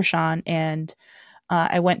 Shout out to Krishan. And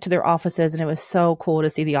I went to their offices, and it was so cool to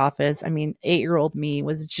see the office. I mean, 8-year-old me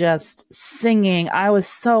was just singing. I was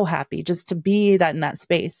so happy just to be in that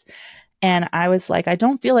space. And I was like, I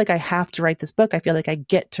don't feel like I have to write this book. I feel like I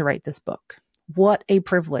get to write this book. What a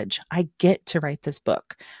privilege. I get to write this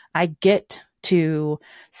book. I get to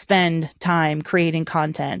spend time creating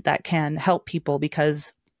content that can help people,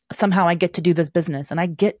 because somehow I get to do this business, and I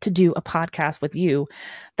get to do a podcast with you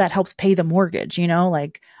that helps pay the mortgage.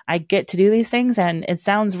 Like I get to do these things, and it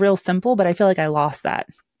sounds real simple, but I feel like I lost that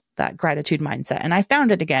gratitude mindset, and I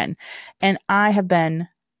found it again. And I have been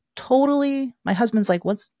totally, my husband's like,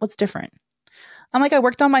 what's different? I'm like, I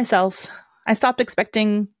worked on myself. I stopped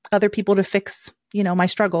expecting other people to fix, my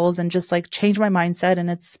struggles, and just like change my mindset. And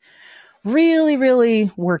it's really,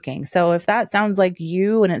 really working. So if that sounds like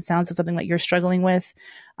you, and it sounds like something that you're struggling with,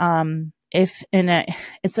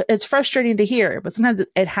 it's frustrating to hear, but sometimes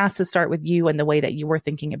it has to start with you and the way that you were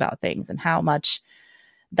thinking about things, and how much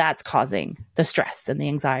that's causing the stress and the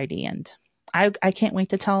anxiety. And I can't wait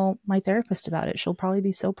to tell my therapist about it. She'll probably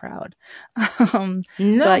be so proud. But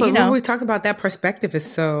when we talk about that perspective is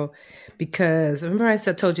so, because remember I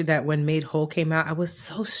told you that when Made Whole came out, I was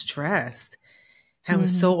so stressed. I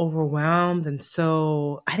was so overwhelmed, and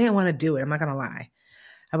so I didn't want to do it. I'm not going to lie.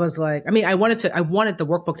 I was like, I wanted the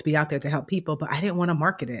workbook to be out there to help people, but I didn't want to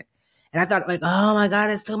market it. And I thought like, oh my God,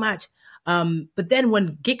 it's too much. But then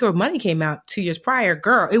when Get Your Money came out 2 years prior,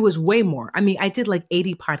 girl, it was way more. I did like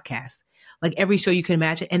 80 podcasts. Like every show you can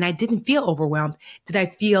imagine. And I didn't feel overwhelmed. Did I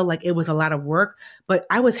feel like it was a lot of work? But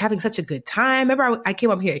I was having such a good time. Remember, I came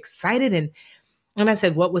up here excited, and I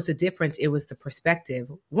said, what was the difference? It was the perspective.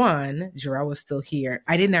 One, Jarrell was still here.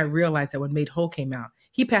 I did not realize that when Made Whole came out,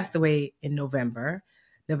 he passed away in November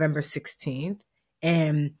 16th,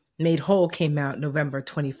 and Made Whole came out November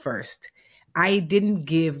 21st. I didn't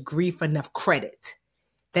give grief enough credit.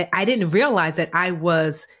 That I didn't realize that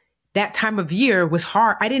that time of year was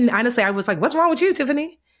hard. I was like, what's wrong with you,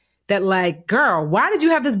 Tiffany? That like, girl, why did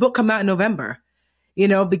you have this book come out in November?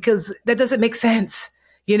 Because that doesn't make sense,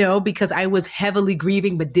 because I was heavily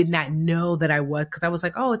grieving, but did not know that I was, because I was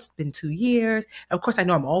like, oh, it's been 2 years. Of course, I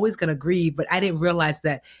know I'm always going to grieve, but I didn't realize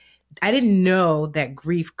that, I didn't know that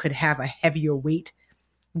grief could have a heavier weight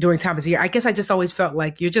during times of year. I guess I just always felt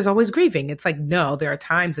like you're just always grieving. It's like, no, there are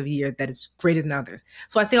times of year that it's greater than others.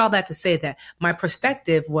 So I say all that to say that my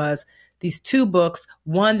perspective was these two books,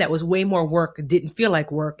 one that was way more work, didn't feel like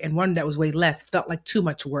work, and one that was way less, felt like too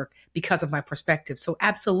much work because of my perspective. So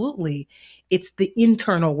absolutely, it's the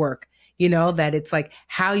internal work, that it's like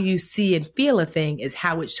how you see and feel a thing is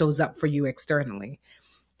how it shows up for you externally.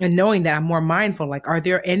 And knowing that I'm more mindful, like, are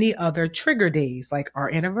there any other trigger days, like our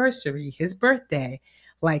anniversary, his birthday?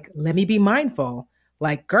 Like, let me be mindful.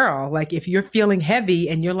 Like, girl, like if you're feeling heavy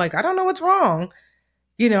and you're like, I don't know what's wrong,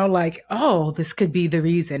 like, oh, this could be the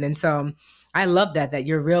reason. And so I love that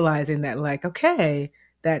you're realizing that, like, okay,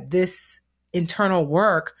 that this internal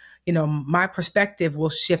work, my perspective will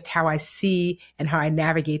shift how I see and how I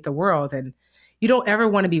navigate the world. And you don't ever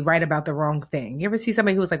want to be right about the wrong thing. You ever see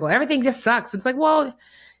somebody who's like, well, everything just sucks. It's like, well,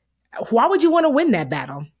 why would you want to win that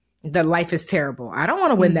battle? That life is terrible. I don't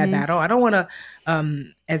want to win that battle. I don't want to,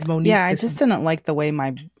 as Monique. Yeah, I just didn't like the way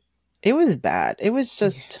it was bad. It was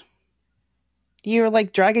just, you're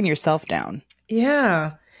like dragging yourself down.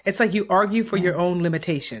 Yeah. It's like you argue for your own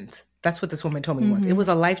limitations. That's what this woman told me once. It was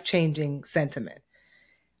a life-changing sentiment.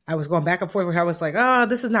 I was going back and forth with her. I was like, oh,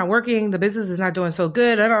 this is not working. The business is not doing so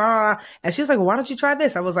good. And she was like, well, why don't you try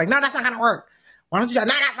this? I was like, no, that's not going to work. Why don't you try?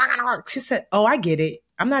 No, that's not going to work. She said, oh, I get it.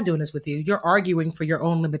 I'm not doing this with you. You're arguing for your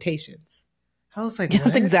own limitations. I was like, what?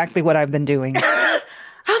 That's exactly what I've been doing. I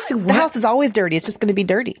was like, what? The house is always dirty. It's just going to be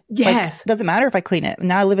dirty. Yes. Like, doesn't matter if I clean it.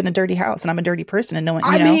 Now I live in a dirty house and I'm a dirty person and no one,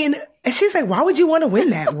 and she's like, why would you want to win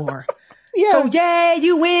that war? Yeah. So, yeah,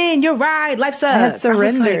 you win. You're right. Life sucks. I had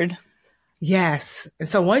surrendered. Yes. And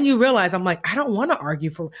so when you realize, I'm like, I don't want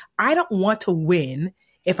to want to win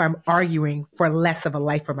if I'm arguing for less of a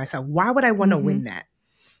life for myself. Why would I want to win that?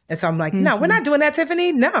 And so I'm like, no, we're not doing that,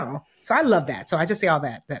 Tiffany. No. So I love that. So I just say all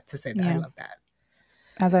that to say that I love that.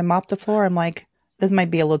 As I mop the floor, I'm like, this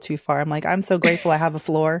might be a little too far. I'm like, I'm so grateful I have a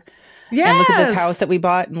floor. Yeah. And look at this house that we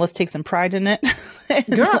bought and let's take some pride in it.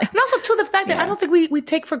 Girl. And also to the fact that I don't think we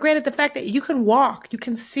take for granted the fact that you can walk, you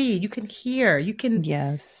can see, you can hear, you can,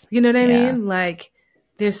 yes. You know what I mean? Like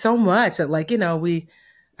there's so much that like,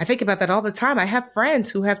 I think about that all the time. I have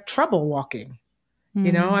friends who have trouble walking, I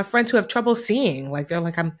have friends who have trouble seeing, like they're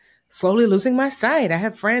like, I'm slowly losing my sight. I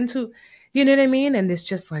have friends who, you know what I mean? And it's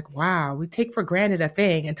just like, wow, we take for granted a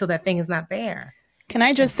thing until that thing is not there. Can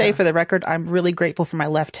I just say for the record, I'm really grateful for my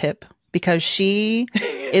left hip because she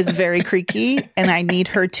is very creaky and I need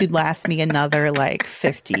her to last me another like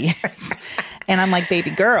 50 years. And I'm like,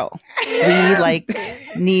 baby girl, we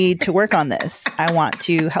need to work on this. I want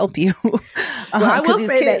to help you. Well, I will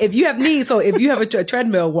say that if you have knees, so if you have a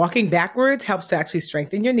treadmill, walking backwards helps to actually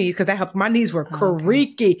strengthen your knees because that helped. My knees were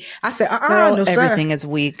creaky. I said, girl, no, sir. Everything is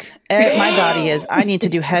weak. My body is. I need to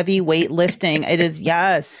do heavy weight lifting. It is.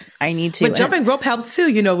 Yes, I need to. But jumping rope helps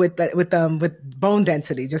too. With bone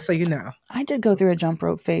density. Just so you know, I did go through a jump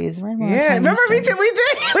rope phase. Right? Yeah, remember we did.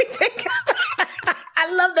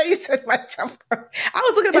 I love that you said my jump rope. I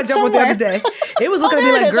was looking at my jump rope the other day. It was looking at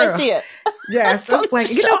me like, girl. I see it. Yes. So like,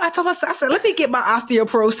 I told myself, I said, let me get my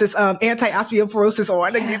osteoporosis, anti-osteoporosis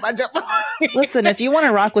on and get my jump rope. Listen, if you want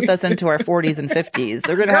to rock with us into our 40s and 50s,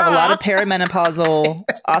 they're going to have a lot of perimenopausal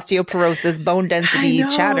osteoporosis, bone density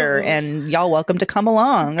chatter, and y'all welcome to come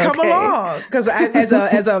along. Come along. Because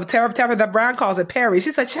as Tabitha Brown calls it, Perry.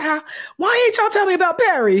 She said, child, why ain't y'all telling me about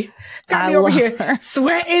Perry? Got me over here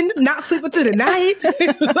sweating, not sleeping through the night.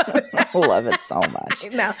 I love it so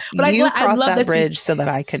much. No, but you cross that bridge so that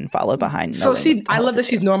I can follow behind. So I love that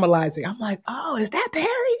she's normalizing. I'm like, oh, is that Perry?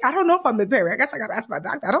 I don't know if I'm in Perry. I guess I got to ask my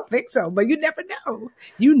doctor. I don't think so, but you never know.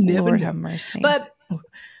 You never Lord know. Have mercy. But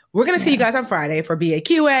we're going to see you guys on Friday for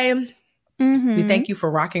BAQA. We thank you for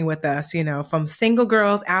rocking with us, from single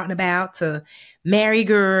girls out and about to married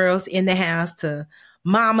girls in the house to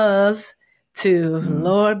mamas to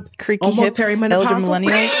Lord creaky almost hips, perimenopausal. elder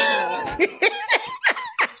millennials.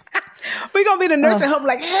 We're going to be the nursing home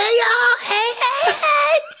like, hey, y'all, hey.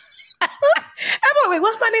 I'm like,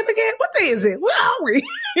 what's my name again? What day is it? Where are we?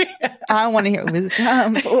 I want to hear it was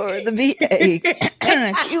time for the VA.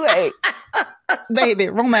 QA. Baby,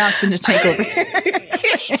 roll my oxygen tank over here.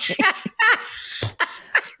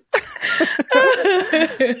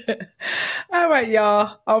 All right,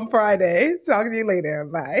 y'all. On Friday. Talk to you later.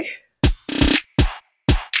 Bye.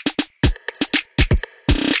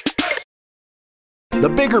 The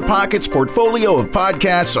Bigger Pockets portfolio of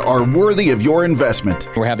podcasts are worthy of your investment.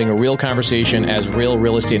 We're having a real conversation as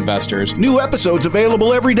real estate investors. New episodes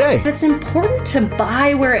available every day. It's important to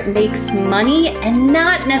buy where it makes money and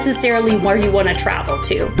not necessarily where you want to travel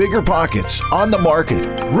to. Bigger Pockets, On the Market,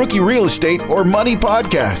 Rookie Real Estate, or Money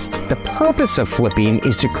Podcast. The purpose of flipping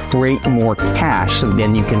is to create more cash so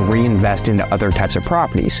then you can reinvest into other types of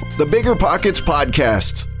properties. The Bigger Pockets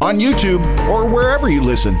Podcast on YouTube or wherever you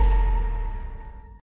listen.